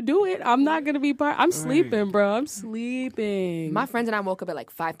goes when you do it. I'm not gonna be part. I'm sleeping, bro. I'm sleeping. My friends and I woke up at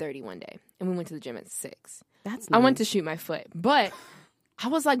like 5:30 one day, and we went to the gym at 6. That's. I went nice. to shoot my foot, but I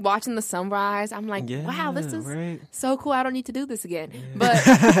was like watching the sunrise. I'm like, Yeah, wow, this is right. so cool. I don't need to do this again. But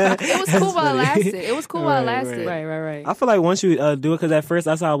it was cool while it lasted. It was cool while it lasted. Right. I feel like once you do it, because at first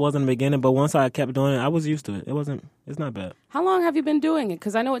that's how I was in the beginning, but once I kept doing it, I was used to it. It's not bad. How long have you been doing it?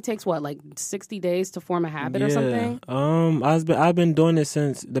 Because I know it takes, like 60 days to form a habit or something? I've been doing it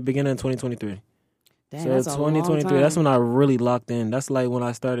since the beginning of 2023. Dang, So that's a long 2023, time. that's when I really locked in. That's like when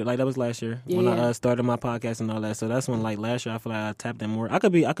I started, like that was last year when Yeah. I started my podcast and all that. So that's when like last year I feel like I tapped in more. I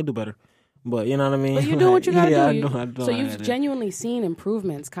could do better, but you know what I mean. But you do what you gotta do. I know. So you've genuinely seen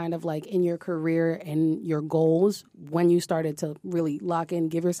improvements, kind of like in your career and your goals when you started to really lock in,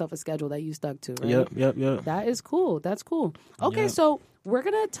 give yourself a schedule that you stuck to. Right? Yep. That is cool. That's cool. Okay, Yep. so we're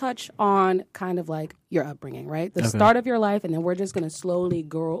gonna touch on kind of like your upbringing, right? The Okay. start of your life, and then we're just gonna slowly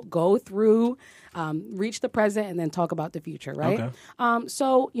go through, reach the present, and then talk about the future, right? Okay.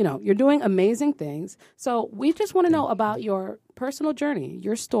 So you're doing amazing things. So we just want to know about your personal journey,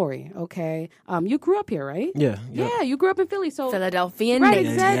 your story. Okay, you grew up here, right? Yeah. Yeah, you grew up in Philly. So Philadelphian Right,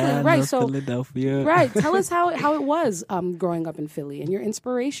 native. exactly. Yeah, I right. know So Philadelphia. right. Tell us how it was growing up in Philly and your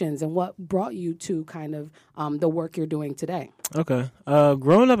inspirations and what brought you to kind of the work you're doing today. Okay.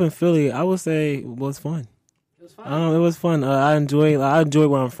 Growing up in Philly, I would say was fun. It was fun. It was fun. I enjoy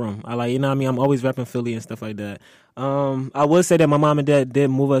where I'm from. I like, you know what I mean? I'm always repping Philly and stuff like that. I would say that my mom and dad did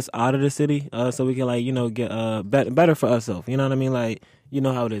move us out of the city, so we can like, get better for ourselves. You know what I mean? Like, you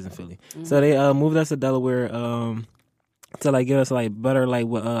know how it is in Philly. Mm-hmm. So they moved us to Delaware to like give us like better like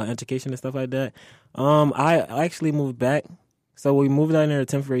education and stuff like that. I actually moved back. So we moved out in there a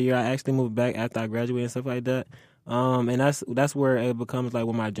temporary year. I actually moved back after I graduated and stuff like that. And that's where it becomes like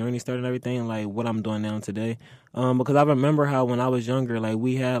where my journey started and everything, and like what I'm doing now today. Because I remember how when I was younger, like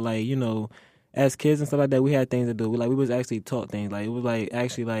we had like, as kids and stuff like that, we had things to do. We was actually taught things. Like it was like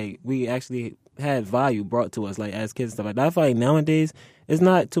actually like we actually had value brought to us like as kids and stuff like that. I feel like nowadays it's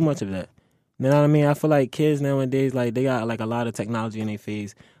not too much of that. You know what I mean? I feel like kids nowadays, like they got like a lot of technology in their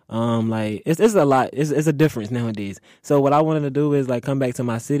face. Like it's a lot. It's a difference nowadays. So what I wanted to do is like come back to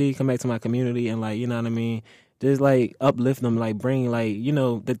my city, come back to my community, and like, you know what I mean, just like uplift them, like bring like,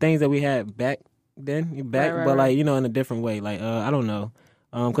 the things that we had back then, but like, in a different way. Like I don't know,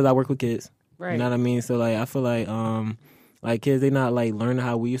 because I work with kids. Right. You know what I mean? So like I feel like kids, they not like learning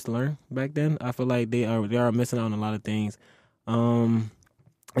how we used to learn back then. I feel like they are missing out on a lot of things.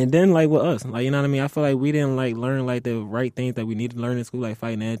 And then, like, with us, like, you know what I mean? I feel like we didn't, like, learn, like, the right things that we need to learn in school, like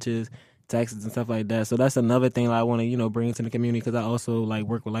finances, taxes, and stuff like that. So that's another thing like, I want to, bring into the community because I also, like,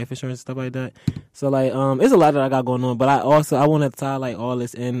 work with life insurance and stuff like that. So, like, it's a lot that I got going on. But I want to tie, like, all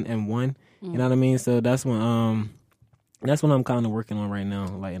this in one. You know what I mean? So that's what I'm kind of working on right now,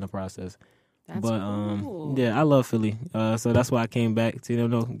 like, in the process. That's but cool. yeah, I love Philly, so that's why I came back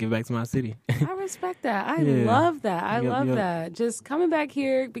to give back to my city. I respect that. I Yeah. love that. I love that. Just coming back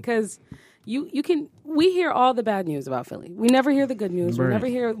here because we hear all the bad news about Philly. We never hear the good news. Right. We never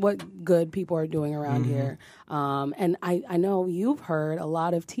hear what good people are doing around here. And I know you've heard a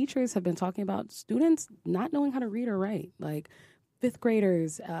lot of teachers have been talking about students not knowing how to read or write. Like 5th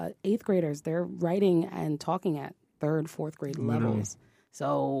graders, 8th graders, they're writing and talking at 3rd, 4th grade levels.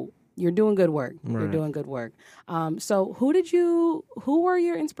 So you're doing good work. Right. You're doing good work. So who were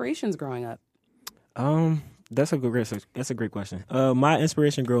your inspirations growing up? That's a great question. My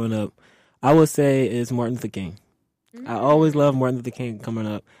inspiration growing up, I would say, is Martin Luther King. I always loved Martin Luther King coming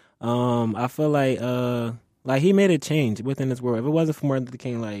up. I feel like he made a change within this world. If it wasn't for Martin Luther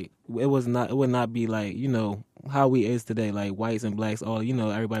King, like it would not be like, how we is today, like whites and blacks, all,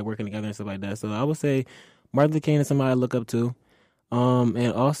 everybody working together and stuff like that. So I would say Martin Luther King is somebody I look up to.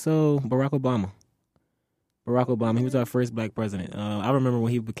 And also Barack Obama. He was our first black president. I remember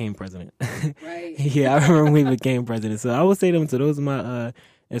when he became president. Right. Yeah, I remember when he became president. So I would say them. So those are my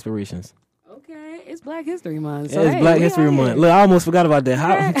inspirations. Okay, it's Black History Month. So It's Black History Month. Look, I almost forgot about that.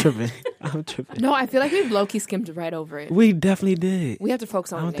 I'm tripping. I'm tripping. No, I feel like we've low-key skimmed right over it. We definitely did. We have to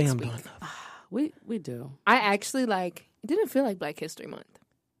focus I on don't it think next I'm week. doing enough. We do. I actually it didn't feel like Black History Month.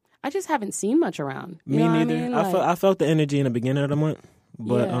 I just haven't seen much around. You Me know what neither. I mean? I felt the energy in the beginning of the month,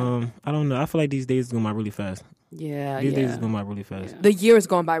 but Yeah. I don't know. I feel like these days is going by really fast. These days is going by really fast. The year is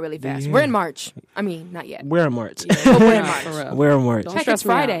going by really fast. Yeah. We're in March. I mean, not yet. We're in March. But we're in March. For real. We're in March. Don't Heck, stress it's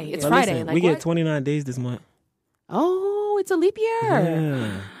me out. Friday. It's But Friday. listen, Like, we what? get 29 days this month. Oh, it's a leap year.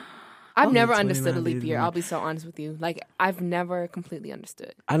 Yeah. I've never 29 understood a leap days, year. man. I'll be so honest with you. Like, I've never completely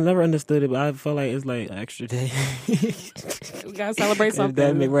understood. I never understood it, but I feel like it's like an extra day. We gotta celebrate If something.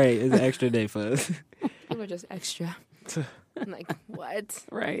 that make right, it's an extra day for us. People are just extra. I'm like, what?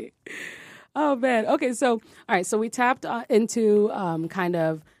 Right. Oh man. Okay. So all right. So we tapped into kind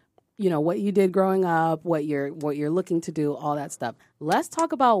of what you did growing up, what you're looking to do, all that stuff. Let's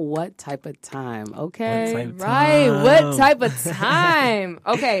talk about what type of time, okay? What type of time?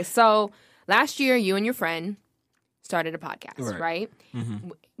 Okay, so last year you and your friend started a podcast, right? Mm-hmm.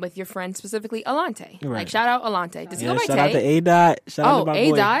 With your friend specifically, Alante. Right. Like, shout out Alante. Does he go by shout Tay? out to A-Dot. Shout out to my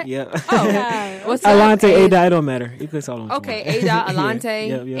boy. A-Dot? Yeah. Oh, yeah. What's Alante, A-Dot, it don't matter. You can call him. Okay, A-Dot,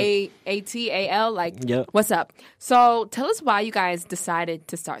 Alante, A-T-A-L, what's up? So tell us why you guys decided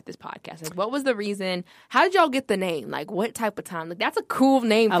to start this podcast. Like, what was the reason? How did y'all get the name? Like, what type of time? Like, that's a cool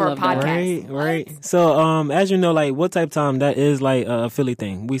name for a podcast. Right. So, as you know, like, what type of time, that is like a Philly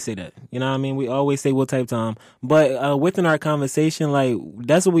thing. We say that. You know what I mean? We always say what type of time. But within our conversation, like,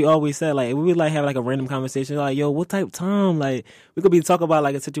 that's what we always said. Like, we would like have like a random conversation, like, yo, what type of time? Like, we could be talking about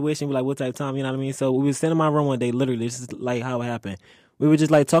like a situation, be like, what type of time? You know what I mean? So we was sitting in my room one day, literally, this is like how it happened. We were just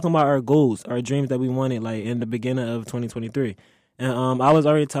like talking about our goals, our dreams that we wanted, like in the beginning of 2023. And I was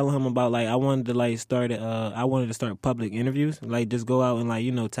already telling him about like I wanted to start public interviews, like just go out and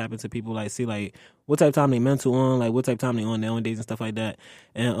like tap into people, like see like what type of time they mental on, like what type of time they on nowadays and stuff like that.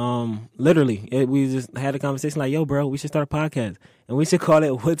 And literally we just had a conversation like, yo, bro, we should start a podcast and we should call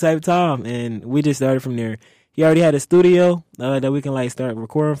it What Type of Time, and we just started from there. He already had a studio that we can like start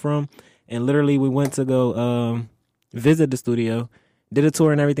recording from, and literally we went to go visit the studio, did a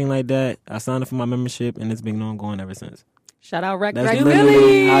tour and everything like that. I signed up for my membership, and it's been ongoing ever since. Shout out Rec Philly.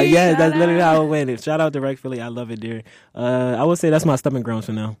 Philly. That's literally how it went. Shout out to Rec Philly. I love it, dear. I would say that's my stomping grounds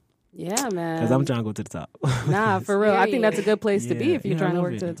for now. Yeah, man. Because I'm trying to go to the top. Nah, for real. I think that's a good place to be if you're trying to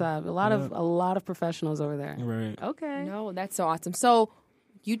work to the top. A lot of professionals over there. Right. Okay. No, that's so awesome. So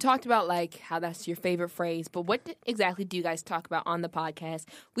you talked about like how that's your favorite phrase, but what exactly do you guys talk about on the podcast?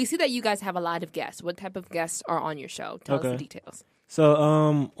 We see that you guys have a lot of guests. What type of guests are on your show? Tell us the details. So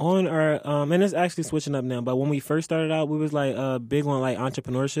on our and it's actually switching up now, but when we first started out, we was like big on like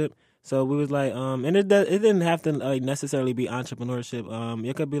entrepreneurship. So we was like and it didn't have to like necessarily be entrepreneurship.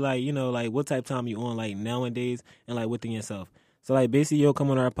 It could be like like what type of time you on like nowadays and like within yourself. So like basically you'll come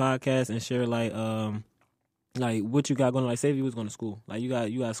on our podcast and share like what you got going on. Like say if you was going to school, like you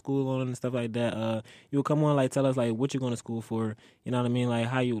got school on and stuff like that. You'll come on, like tell us like what you're going to school for, you know what I mean, like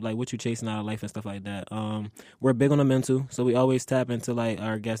how you like what you chasing out of life and stuff like that. We're big on the mental, so we always tap into like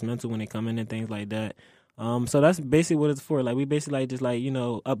our guests' mental when they come in and things like that. So that's basically what it's for. Like we basically like just like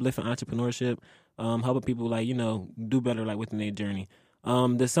uplifting entrepreneurship, helping people like do better like within their journey.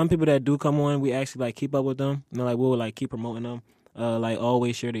 There's some people that do come on, we actually like keep up with them, like we'll like keep promoting them. Like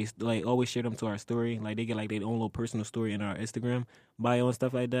always share them to our story. Like they get like their own little personal story in our Instagram bio and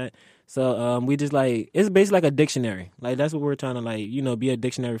stuff like that. So we just like it's basically like a dictionary. Like that's what we're trying to like be a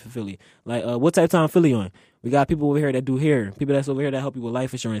dictionary for Philly. Like what type of time Philly on? We got people over here that do hair. People that's over here that help you with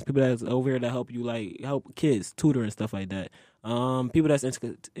life insurance. People that's over here that help you like help kids tutor and stuff like that. People that's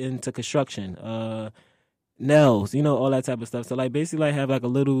into construction. Nails, all that type of stuff. So like basically like have like a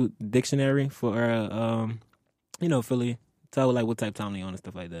little dictionary for Philly. Tell like what type of time they on and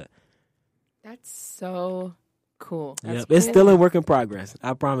stuff like that. That's so cool. Yep. It's still in work in progress.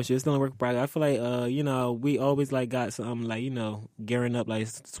 I promise you, it's still in work in progress. I feel like we always like got something like gearing up, like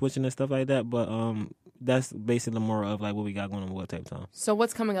switching and stuff like that. But that's basically more of like what we got going on with What Type of Time. So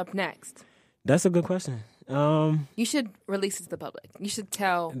what's coming up next? That's a good question. You should release it to the public. You should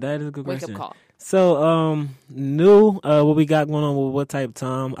tell. That is a good question. Wake up call. So new what we got going on with What Type of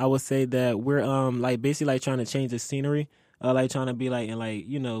Time. I would say that we're like basically like trying to change the scenery. Like trying to be like in like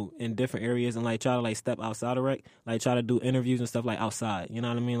in different areas and like try to like step outside of rec, like try to do interviews and stuff like outside. You know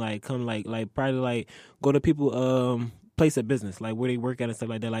what I mean? Like come like probably like go to people place of business like where they work at and stuff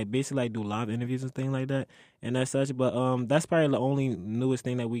like that. Like basically like do live interviews and things like that and that's such. But that's probably the only newest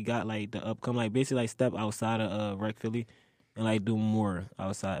thing that we got like the upcoming like basically like step outside of rec Philly and like do more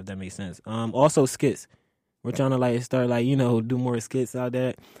outside if that makes sense. Also skits. We're trying to like start like do more skits out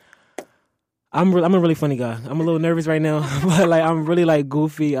there. I'm a really funny guy. I'm a little nervous right now, but like I'm really like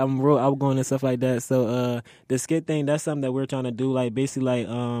goofy. I'm real outgoing and stuff like that. So the skit thing, that's something that we're trying to do. Like basically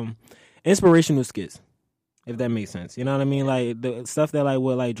like inspirational skits, if that makes sense. You know what I mean? Like the stuff that like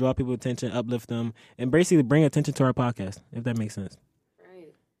will like draw people's attention, uplift them, and basically bring attention to our podcast, if that makes sense.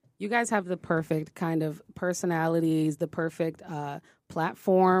 Right. You guys have the perfect kind of personalities, the perfect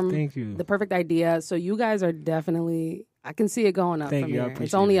platform. Thank you. The perfect idea. So you guys are definitely. I can see it going up from here.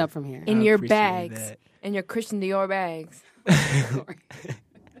 It's only up from here. In your bags. In your Christian Dior bags.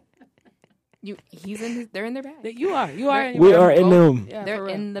 They're in their bags. You are. We are in them. Yeah, they're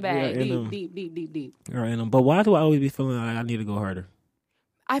in the bag. Deep. We're in them. But why do I always be feeling like I need to go harder?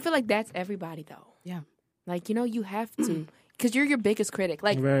 I feel like that's everybody though. Yeah. Like, you have to. because you're your biggest critic.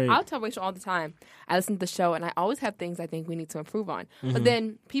 Like, Right. I'll tell Rachel all the time, I listen to the show, and I always have things I think we need to improve on. But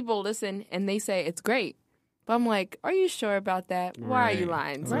then people listen, and they say it's great. But I'm like, are you sure about that? Why are you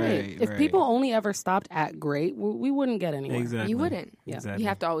lying? Right. If people only ever stopped at great, we wouldn't get anywhere. Exactly. You wouldn't. Yeah. Exactly. You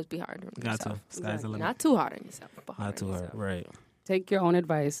have to always be hard on Got yourself. to. Sky's the limit. Not too hard on yourself, but hard Not too on hard. yourself. Right. Take your own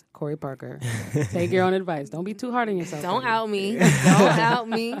advice, Corey Parker. Take your own advice. Don't be too hard on yourself. Don't baby. out me. Don't out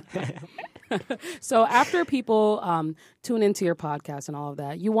me. So after people tune into your podcast and all of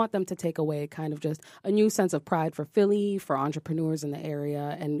that, you want them to take away kind of just a new sense of pride for Philly, for entrepreneurs in the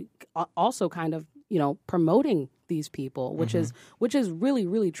area, and also kind of, promoting these people, which is really,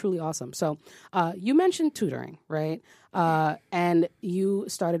 really, truly awesome. So you mentioned tutoring, right? And you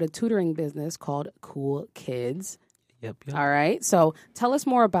started a tutoring business called Cool Kids. Yep. All right. So tell us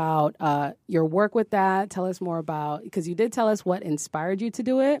more about your work with that. Tell us more about, because you did tell us what inspired you to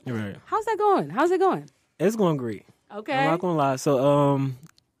do it. Right. How's that going? How's it going? It's going great. Okay. I'm not gonna lie. So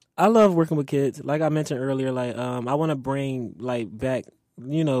I love working with kids. Like I mentioned earlier, like I want to bring like back,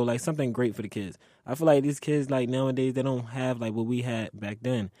 like something great for the kids. I feel like these kids like nowadays they don't have like what we had back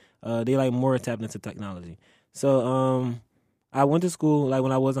then. They like more tapped into technology. So I went to school, like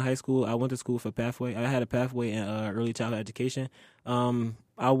when I was in high school, I went to school for pathway. I had a pathway in early childhood education.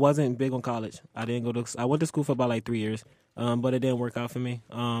 I wasn't big on college. I went to school for about like 3 years, but it didn't work out for me.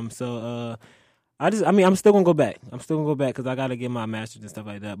 I'm still gonna go back. I'm still gonna go back because I gotta get my master's and stuff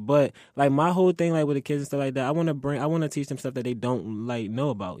like that. But like my whole thing, like with the kids and stuff like that, I want to teach them stuff that they don't like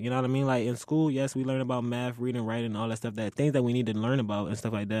know about. You know what I mean? Like in school, yes, we learn about math, reading, writing, all that stuff, that things that we need to learn about and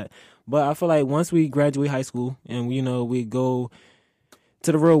stuff like that. But I feel like once we graduate high school and we go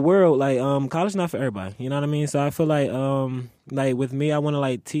to the real world, like college not for everybody. You know what I mean? So I feel like with me, I want to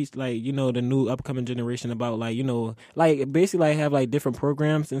like teach like the new upcoming generation about like basically like have like different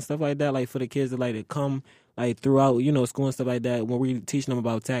programs and stuff like that, like for the kids to come like throughout school and stuff like that, when we teaching them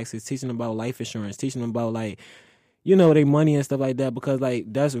about taxes, teaching them about life insurance, teaching them about like their money and stuff like that, because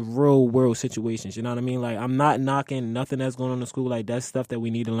like that's real world situations. You know what I mean? Like I'm not knocking nothing that's going on in school. Like that's stuff that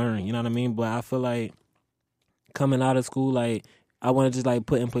we need to learn. You know what I mean? But I feel like coming out of school, like I want to just like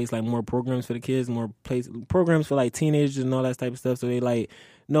put in place like more programs for the kids, programs for like teenagers and all that type of stuff, so they like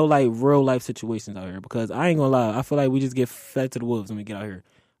know like real life situations out here. Because I ain't gonna lie, I feel like we just get fed to the wolves when we get out here.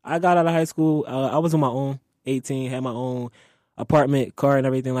 I got out of high school, I was on my own, 18, had my own apartment, car, and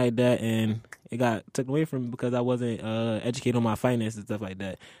everything like that, and it got taken away from me because I wasn't educated on my finances and stuff like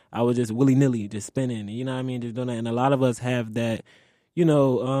that. I was just willy nilly, just spending, you know what I mean, just doing that. And a lot of us have that,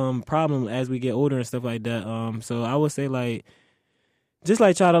 problem as we get older and stuff like that. So I would say like, just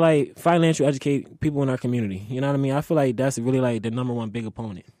like try to like financial educate people in our community. You know what I mean? I feel like that's really like the number one big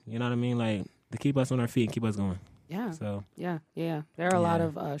opponent. You know what I mean? Like to keep us on our feet and keep us going. Yeah. So yeah. There are a lot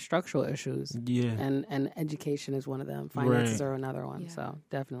of structural issues. Yeah. And education is one of them. Finances are another one. Yeah. So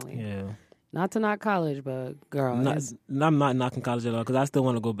definitely. Yeah. Not to knock college, but girl, I'm not knocking college at all because I still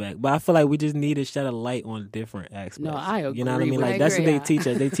want to go back. But I feel like we just need to shed a light on different aspects. No, I agree. You know what I mean? Like that's what they teach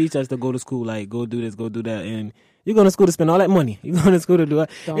us. They teach us to go to school, like go do this, go do that, and you're going to school to spend all that money. You're going to school to do it.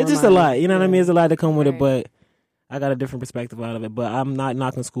 It's just a lot. You know what I mean? It's a lot to come with it, but I got a different perspective out of it. But I'm not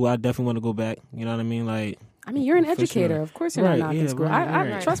knocking school. I definitely want to go back. You know what I mean? Like, I mean, you're an educator. Sure. Of course you're not knocking school.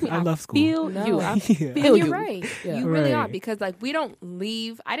 I trust me. I love school. Feel you. I feel and you. You're right. Yeah. You really are, because like I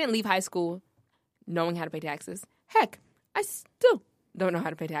didn't leave high school knowing how to pay taxes. Heck, I still don't know how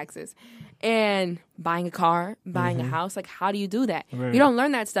to pay taxes. And buying a car, buying a house, like how do you do that? Right. You don't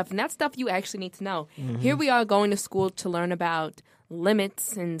learn that stuff, and that's stuff you actually need to know. Here we are going to school to learn about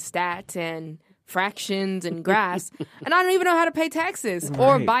limits and stats and fractions and graphs, and I don't even know how to pay taxes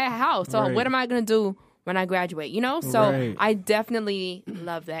or buy a house. So what am I going to do when I graduate? So I definitely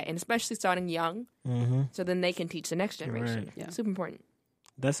love that, and especially starting young, so then they can teach the next generation. Yeah. Super important.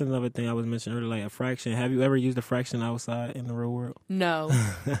 That's another thing I was mentioning earlier, like a fraction. Have you ever used a fraction outside in the real world? No.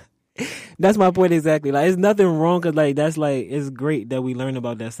 That's my point exactly. Like, it's nothing wrong because, like, that's, like, it's great that we learn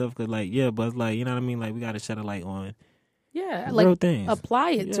about that stuff because, like, yeah, but, it's like, you know what I mean? Like, we got to shed a light on real things.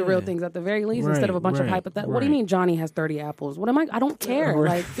 Apply it to real things at the very least instead of a bunch of hypotheticals. What do you mean Johnny has 30 apples? What am I don't care.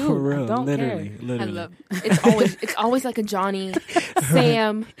 Like, dude, for real. I don't literally, care. Literally. I love it's always like a Johnny,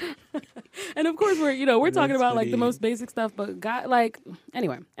 Sam. And of course we're talking about like the most basic stuff, but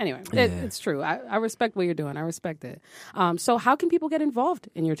anyway, it's true. I respect what you're doing. I respect it. So how can people get involved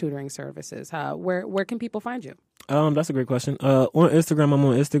in your tutoring services? Where can people find you? That's a great question. On Instagram, I'm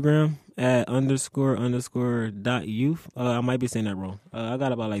on Instagram at __.youth. I might be saying that wrong. I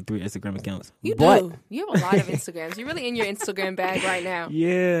got about like 3 Instagram accounts. You do. You have a lot of Instagrams. You're really in your Instagram bag right now.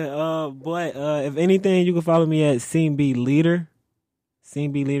 Yeah. But if anything, you can follow me at Scene B Leader.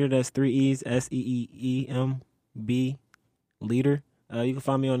 Scene B Leader. That's 3 E's, SEEEMB leader. You can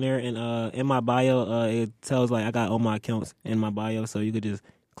find me on there, and in my bio, it tells like I got all my accounts in my bio, so you could just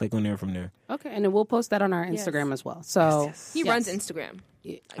click on there from there. Okay, and then we'll post that on our Instagram as well. So he runs Instagram.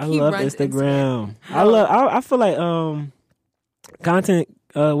 I love Instagram. I feel like content.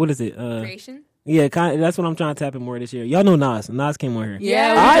 What is it? Creation. Yeah, that's what I'm trying to tap in more this year. Y'all know Nas. Nas came on here.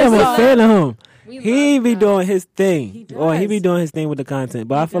 Yeah, I am a fan of him. He be doing his thing. He be doing his thing with the content.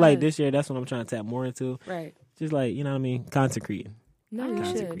 But I feel like this year, that's what I'm trying to tap more into. Right. Just like, you know what I mean? Content creating. No, you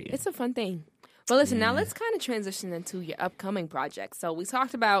should. It's a fun thing. But listen, now let's kind of transition into your upcoming project. So we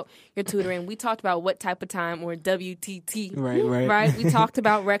talked about your tutoring. We talked about what type of time, or WTT. Right. We talked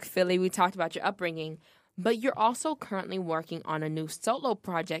about Rec Philly. We talked about your upbringing. But you're also currently working on a new solo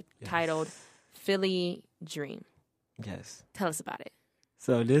project titled Philly Dream. Yes. Tell us about it.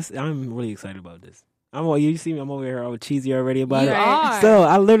 So I'm really excited about this. You see me, I'm over here all cheesy already about it. Are. So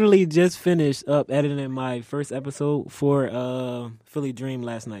I literally just finished up editing my first episode for Philly Dream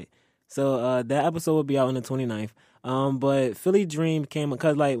last night. So that episode will be out on the 29th. But Philly Dream came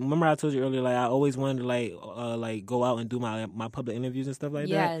because, like, remember I told you earlier, like, I always wanted to like go out and do my public interviews and stuff like that.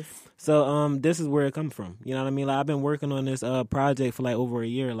 Yes. So this is where it comes from. You know what I mean? Like, I've been working on this project for like over a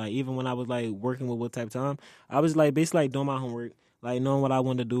year. Like, even when I was like working with What Type Time, I was like basically like doing my homework, like knowing what I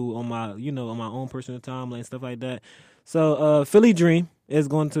wanted to do on my on my own personal time, like stuff like that. So Philly Dream is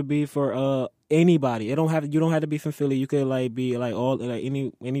going to be for anybody. You don't have to be from Philly. You could like be like all like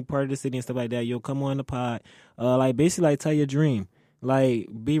any part of the city and stuff like that. You'll come on the pod, like basically like tell your dream, like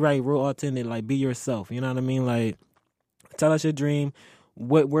be like real authentic, like be yourself. You know what I mean? Like tell us your dream,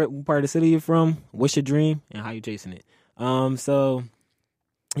 what part of the city you're from, what's your dream, and how you chasing it. So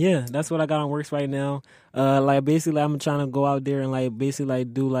yeah, that's what I got on works right now. Like basically, I'm trying to go out there and like basically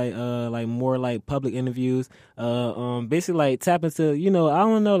like do like more like public interviews. Basically like tap into I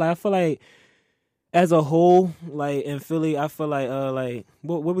don't know. Like I feel like as a whole, like in Philly, I feel like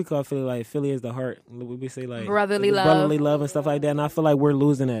what we call Philly, like Philly is the heart. We say like brotherly love and stuff like that. And I feel like we're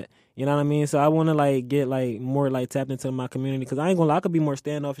losing that. You know what I mean? So I want to like get like more like tapped into my community because I ain't gonna lie, I could be more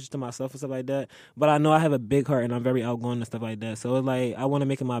standoffish to myself and stuff like that. But I know I have a big heart and I'm very outgoing and stuff like that. So it's like I want to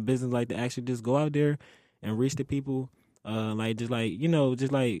make it my business like to actually just go out there and reach the people, like just like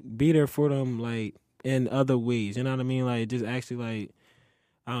just like be there for them like in other ways. You know what I mean? Like just actually like,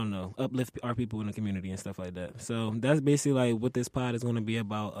 I don't know, uplift our people in the community and stuff like that. So that's basically like what this pod is going to be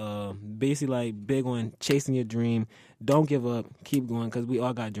about. Basically like big on chasing your dream. Don't give up. Keep going because we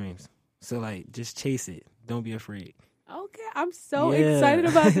all got dreams. So like just chase it. Don't be afraid. Okay, I'm so excited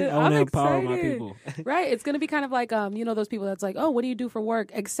about this. I want to empower excited. my people. Right, it's going to be kind of like those people that's like, oh, what do you do for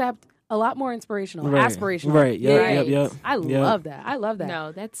work? Except a lot more inspirational, aspirational. Right. Yep. I love that. I love that.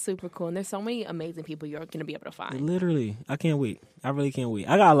 No, that's super cool. And there's so many amazing people you're going to be able to find. Literally, I can't wait. I really can't wait.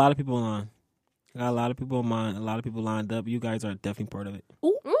 I got a lot of people on. I got a lot of people in mind. A lot of people lined up. You guys are definitely part of it.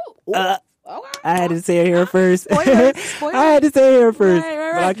 Ooh. I had to say it here first. Spoiler. I had to say it here first.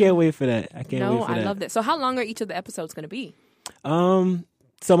 Right. But I can't wait for that. I love that. So how long are each of the episodes going to be?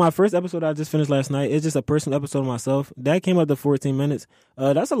 So my first episode I just finished last night. It's just a personal episode of myself. That came up to 14 minutes.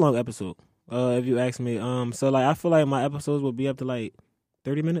 That's a long episode, if you ask me. So like I feel like my episodes will be up to like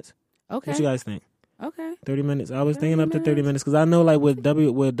 30 minutes. Okay. What you guys think? Okay. 30 minutes. I was thinking up to 30 minutes because I know like with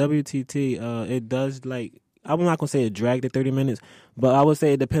WTT, it does like, I'm not gonna say it dragged to 30 minutes, but I would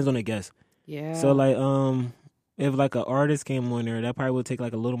say it depends on the guest. Yeah. So like if like an artist came on there, that probably would take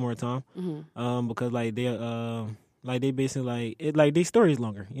like a little more time. Mm-hmm. Because like they basically like it, like their story is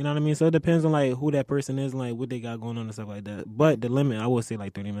longer. You know what I mean? So it depends on like who that person is and like what they got going on and stuff like that. But the limit, I would say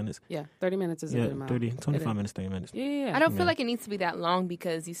like 30 minutes. Yeah, 30 minutes is a good amount. 25 minutes, 30 minutes. Yeah. I don't feel like it needs to be that long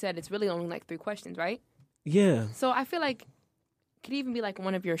because you said it's really only like 3 questions, right? Yeah. So I feel like it could even be like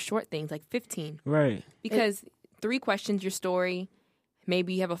one of your short things, like 15. Right. Because 3 questions, your story,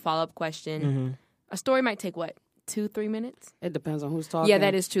 maybe you have a follow-up question. Mm-hmm. A story might take, what, 2-3 minutes? It depends on who's talking. Yeah,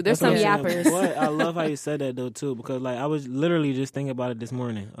 that is true. There's some yappers. But I love how you said that, though, too, because, like, I was literally just thinking about it this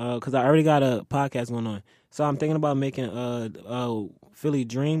morning because I already got a podcast going on. So I'm thinking about making Philly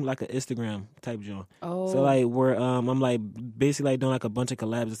Dream like an Instagram type joint. Oh. So, like, where I'm, like, basically, like, doing, like, a bunch of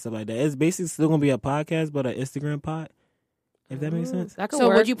collabs and stuff like that. It's basically still going to be a podcast, but an Instagram pod, if that makes sense. That could so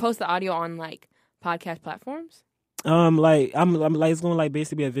work. would you post the audio on, like, podcast platforms? Like, I'm like, it's going to, like,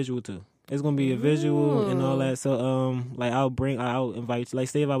 basically be a visual, too. It's gonna be a visual and all that. So like I'll invite you. Like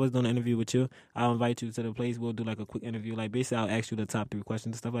say if I was doing an interview with you, I'll invite you to the place. We'll do like a quick interview. Like basically I'll ask you the top 3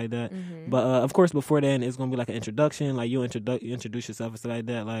 questions and stuff like that. Mm-hmm. But of course before then it's gonna be like an introduction. Like you introduce yourself and stuff like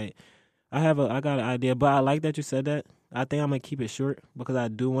that. Like I got an idea, but I like that you said that. I think I'm gonna keep it short because I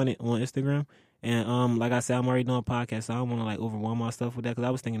do want it on Instagram. And like I said, I'm already doing a podcast, so I don't want to like overwhelm myself with that because I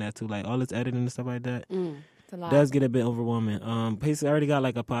was thinking that too, like all this editing and stuff like that. does get a bit overwhelming. Basically, I already got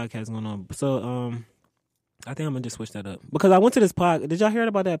like a podcast going on, so I think I'm gonna just switch that up because I went to this pod. Did y'all hear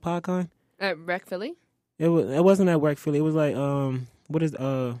about that PodCon? At Rec Philly? It wasn't at Rec Philly. It was like what is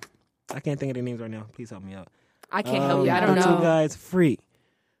I can't think of their names right now. Please help me out. I can't help you. I don't know. Two guys, Freak.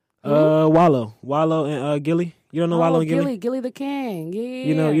 Wallow and Gilly. You don't know Wallow and Gilly? Gilly the King. Yeah.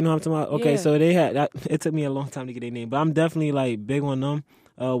 You know what I'm talking about? Okay, Yeah. so they had that. It took me a long time to get their name, but I'm definitely like big on them.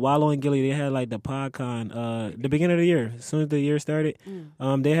 Wallow and Gilly, they had like the PodCon the beginning of the year. As soon as the year started,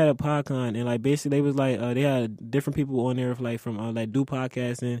 they had a PodCon, and like basically they was like they had different people on there like from like do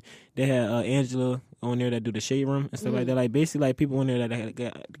podcasting. They had Angela on there that do the Shade Room and stuff like that. Like basically like people on there that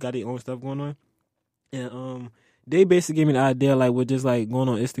got their own stuff going on, and they basically gave me the idea like with just like going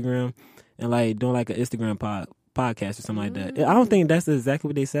on Instagram and like doing like an Instagram podcast or something like that. I don't think that's exactly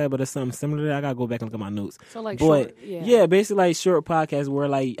what they said, but it's something similar to that. I gotta go back and look at my notes. So like but short, basically like short podcasts where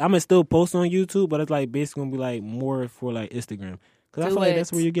like I'm gonna still post on YouTube, but it's like basically gonna be like more for like Instagram. Because I feel like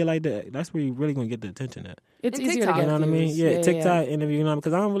that's where you get like that's where you really gonna get the attention at. It's and easier TikTok. to get You know what I mean? views. Yeah, TikTok interview, you know,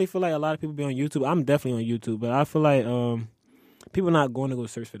 because I don't really feel like a lot of people be on YouTube. I'm definitely on YouTube, but I feel like people not going to go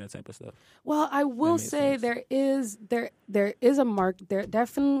search for that type of stuff. Well, I will say sense. there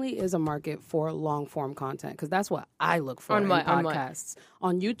definitely is a market for long form content because that's what I look for On in what? podcasts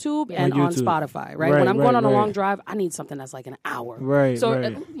on YouTube Yeah. and On on YouTube. Spotify. Right? Right, When I'm going on a right. long drive, I need something that's like an hour. Right. So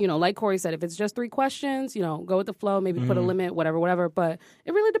right. like Corey said, if it's just 3 questions, go with the flow. Maybe put a limit, whatever. But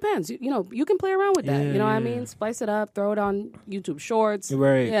it really depends. You can play around with that. Yeah, You know what I yeah. mean? Spice it up, throw it on YouTube Shorts.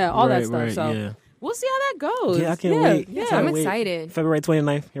 Right. Yeah, all that right, stuff. right, So yeah. we'll see how that goes. Yeah, I can't wait. Yeah. I'm Can't wait. excited. February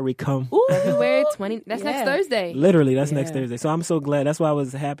 29th, here we come. Ooh. February 20. That's next Yeah. Thursday. Literally, that's next Yeah. Thursday. So I'm so glad. That's why I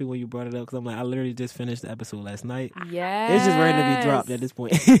was happy when you brought it up because I'm like, I literally just finished the episode last night. Yes. It's just ready to be dropped at this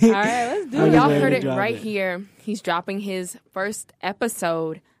point. All right, let's do I'm it. just Y'all ready heard to it drop right it. here. He's dropping his first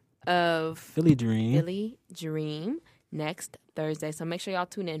episode of Philly Dream. Philly Dream next Thursday. So make sure y'all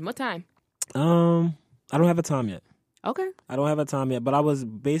tune in. What time? I don't have a time yet. Okay. I don't have a time yet, but I was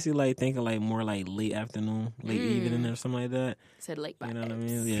basically like thinking like more like late afternoon, late evening or something like that. Said late by You know what I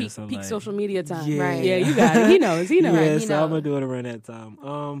mean? Yeah, Peak, so peak like, social media time. Yeah. Right. Yeah, you got it. He knows. Yeah, Right, you so know. I'm gonna do it around that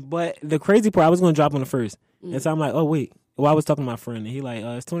time. But the crazy part, I was gonna drop on the first, and so I'm like, oh wait. Well, I was talking to my friend, and he like,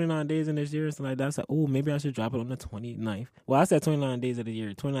 it's 29 days in this year, or something like that. I was like, oh, maybe I should drop it on the 29th. Well, I said 29 days of the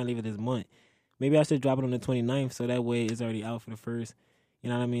year, 29 days of this month. Maybe I should drop it on the 29th, so that way it's already out for the first. You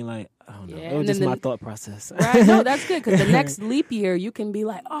know what I mean? Like, I don't know. Yeah, It was and just then my the- thought process. Right. No, that's good because the next leap year you can be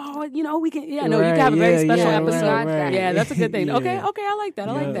like, oh, we can. Yeah, no, you Right, can have a very yeah, special yeah, episode. right. Yeah, that's a good thing. Yeah. Okay, I like that.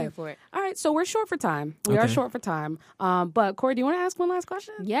 I like Yeah. that. For it. All right, so we're short for time. We are Okay. short for time. But Corey, do you want to ask one last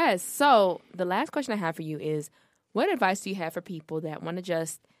question? Yes. So the last question I have for you is, what advice do you have for people that want to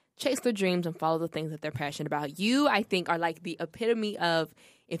just chase their dreams and follow the things that they're passionate about? You, I think, are like the epitome of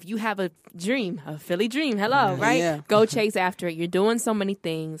if you have a dream, a Philly dream, hello, right? Yeah. Go chase after it. You're doing so many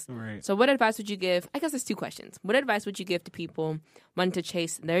things. Right. So what advice would you give? I guess there's 2 questions. What advice would you give to people wanting to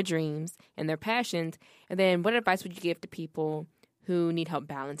chase their dreams and their passions? And then what advice would you give to people who need help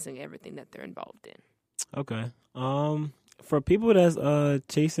balancing everything that they're involved in? Okay. For people that's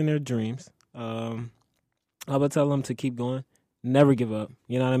chasing their dreams, I would tell them to keep going, never give up.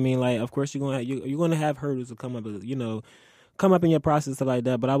 You know what I mean? Like, of course, you're gonna have hurdles to come up, come up in your process stuff like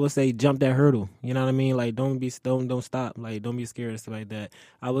that. But I would say jump that hurdle. You know what I mean? Like, don't stop. Like, don't be scared and stuff like that.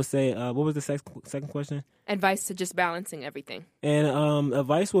 I would say, what was the second question? Advice to just balancing everything. And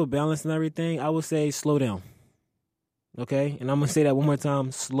advice with balancing everything, I would say slow down. Okay? And I'm going to say that one more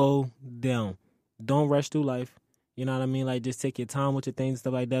time. Slow down. Don't rush through life. You know what I mean? Like, just take your time with your things and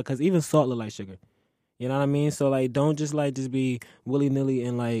stuff like that. Because even salt look like sugar. You know what I mean? So, like, don't just be willy-nilly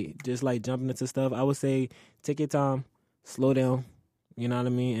and, like, just, like, jumping into stuff. I would say take your time, slow down. You know what I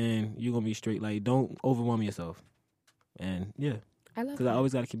mean? And you're going to be straight. Like, don't overwhelm yourself. And, yeah. I love Because that. I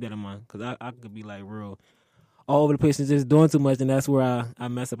always got to keep that in mind. Because I could be, like, real all over the place and just doing too much, and that's where I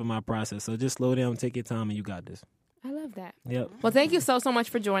mess up in my process. So just slow down, take your time, and you got this. I love that. Yep. Well, thank you so much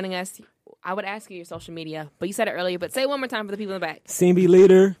for joining us. I would ask you your social media, but you said it earlier, but say it one more time for the people in the back. CMB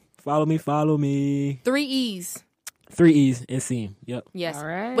Leader. Follow me. 3 E's. 3 E's and Seam. Yep. Yes. All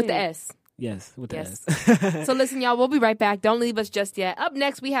right. With the S. Yes. With the Yes. S. So listen, y'all, we'll be right back. Don't leave us just yet. Up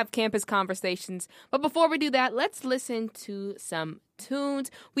next, we have Campus Conversations. But before we do that, let's listen to some tunes.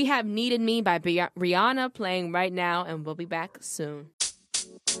 We have Needed Me by Rihanna playing right now, and we'll be back soon.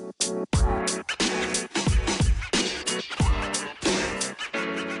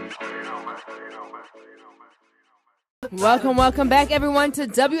 Welcome back, everyone, to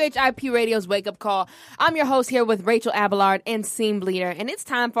WHIP Radio's Wake Up Call. I'm your host here with Rachel Abelard and Seam Bleeder, and it's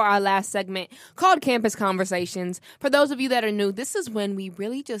time for our last segment called Campus Conversations. For those of you that are new, this is when we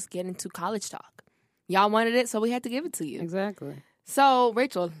really just get into college talk. Y'all wanted it, so we had to give it to you. Exactly. So,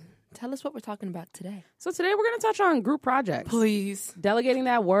 Rachel, tell us what we're talking about today. So today we're going to touch on group projects. Please. Delegating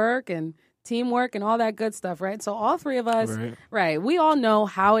that work and teamwork and all that good stuff, right? So all three of us, right, we all know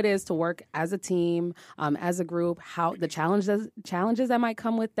how it is to work as a team, as a group, how the challenges that might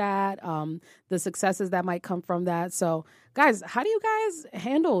come with that, the successes that might come from that. So guys, how do you guys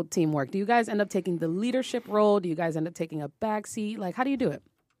handle teamwork? Do you guys end up taking the leadership role? Do you guys end up taking a back seat? Like, how do you do it?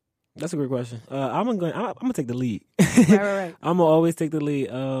 That's a great question. I'm gonna take the lead. Right. I'm gonna always take the lead.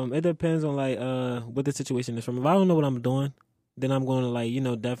 It depends on like what the situation is from. If I don't know what I'm doing, then I'm going to like,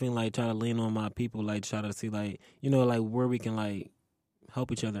 definitely like try to lean on my people, like try to see like, like where we can like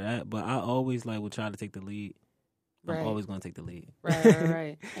help each other at. But I always like will try to take the lead. Right. I'm always going to take the lead.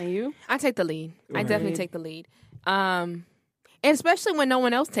 Right. And you? I take the lead. Right. I definitely take the lead. And especially when no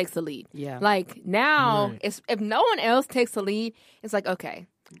one else takes the lead. Yeah. Like now, if no one else takes the lead, it's like, okay,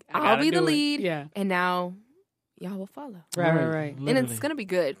 I'll be the lead. Yeah. And now y'all will follow. Right. And it's going to be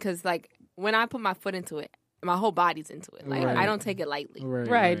good because like when I put my foot into it, my whole body's into it. Like I don't take it lightly.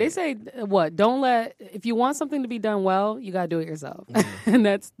 Right. They say what? If you want something to be done well, you got to do it yourself. And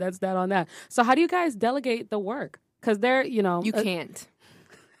that's that on that. So how do you guys delegate the work? Because you can't.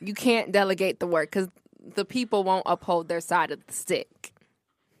 You can't delegate the work because the people won't uphold their side of the stick.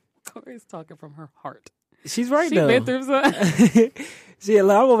 Corey's talking from her heart. She's right She though. been through some. I'm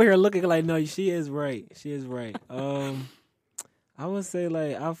over here looking like, no, she is right. She is right. I would say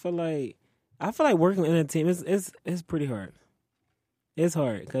like I feel like working in a team is pretty hard. It's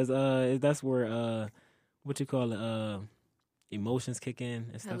hard because that's where what you call it emotions kick in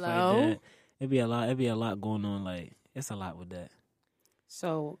and stuff like that. It'd be a lot going on. Like it's a lot with that.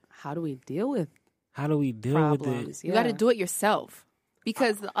 So how do we deal with with it? You got to do it yourself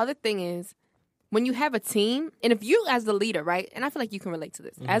because the other thing is when you have a team and if you as the leader, right? And I feel like you can relate to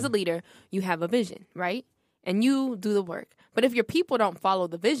this. As a leader, you have a vision, right? And you do the work. But if your people don't follow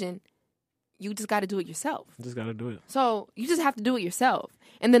the vision, you just got to do it yourself. Just got to do it. So you just have to do it yourself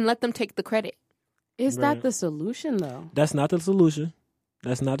and then let them take the credit. Is that the solution, though? That's not the solution.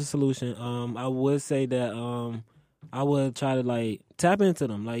 I would say that I would try to, like, tap into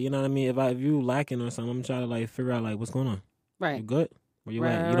them. Like, you know what I mean? If you lacking or something, I'm trying to, like, figure out, like, what's going on. Right. You good? Where you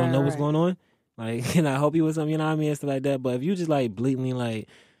at? You don't know what's going on? Like, can I help you with something? You know what I mean? And stuff like that. But if you just, like, blatantly, like,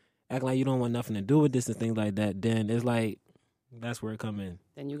 act like you don't want nothing to do with this and things like that, then it's like, that's where it come in.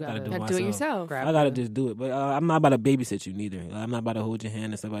 Then you gotta do it yourself. I gotta just do it. But I'm not about to babysit you neither. I'm not about to hold your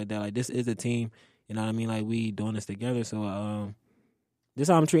hand and stuff like that. Like this is a team. You know what I mean? Like we doing this together. So this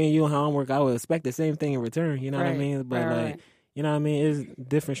how I'm treating you and how I'm working. I would expect the same thing in return. You know what I mean? But you know what I mean? It's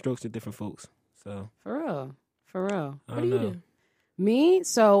different strokes to different folks. So for real. What do you do? Me?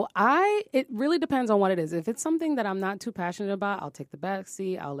 So it really depends on what it is. If it's something that I'm not too passionate about, I'll take the back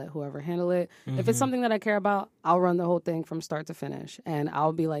seat. I'll let whoever handle it. If it's something that I care about, I'll run the whole thing from start to finish. And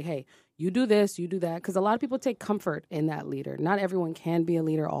I'll be like, hey, you do this, you do that. Because a lot of people take comfort in that leader. Not everyone can be a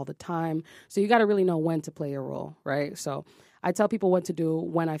leader all the time. So you got to really know when to play your role, right? So I tell people what to do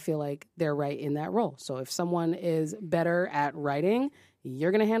when I feel like they're right in that role. So if someone is better at writing,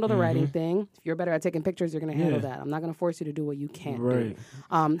 you're going to handle the writing thing. If you're better at taking pictures, you're going to handle that. I'm not going to force you to do what you can't do.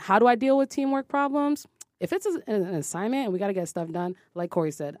 How do I deal with teamwork problems? If it's an assignment and we got to get stuff done, like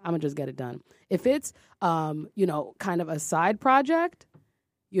Corey said, I'm going to just get it done. If it's, kind of a side project,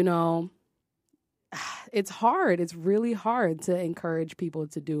 it's hard. It's really hard to encourage people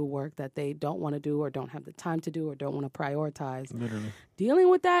to do work that they don't want to do or don't have the time to do or don't want to prioritize. Literally. Dealing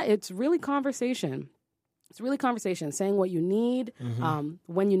with that, it's really conversation. Saying what you need,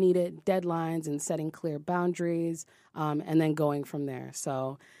 when you need it, deadlines, and setting clear boundaries, and then going from there.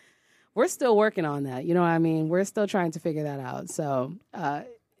 So we're still working on that. You know what I mean? We're still trying to figure that out. So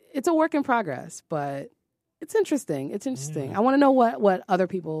it's a work in progress, but it's interesting. I want to know what other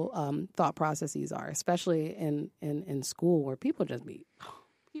people thought processes are, especially in school where people just be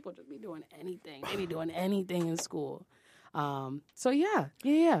doing anything. They be doing anything in school. So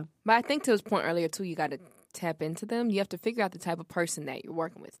yeah. But I think to his point earlier too, you got to tap into them. You have to figure out the type of person that you're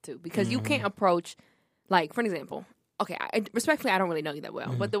working with too, because you can't approach, like for an example. Okay, respectfully, I don't really know you that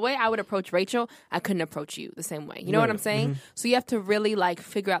well, but the way I would approach Rachel, I couldn't approach you the same way. You know what I'm saying? So you have to really like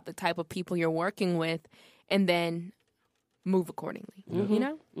figure out the type of people you're working with, and then move accordingly. You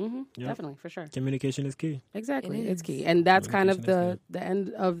know? Yep. Definitely, for sure. Communication is key. Exactly. It's key. And that's kind of the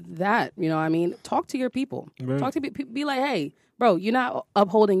end of that. You know what I mean? Talk to your people. Right. Talk to people. Be like, hey, bro, you're not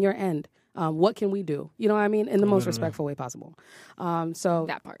upholding your end What can we do? You know what I mean? In the most respectful way possible. So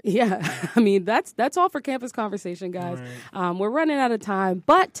That part. Yeah. I mean, that's all for Campus Conversation, guys. Right. We're running out of time,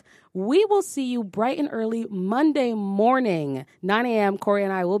 but we will see you bright and early Monday morning, 9 a.m. Corey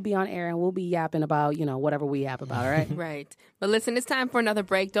and I will be on air and we'll be yapping about, whatever we yap about, all right? Right. But listen, it's time for another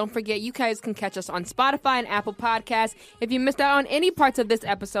break. Don't forget, you guys can catch us on Spotify and Apple Podcasts. If you missed out on any parts of this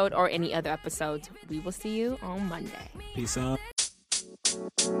episode or any other episodes, we will see you on Monday. Peace out.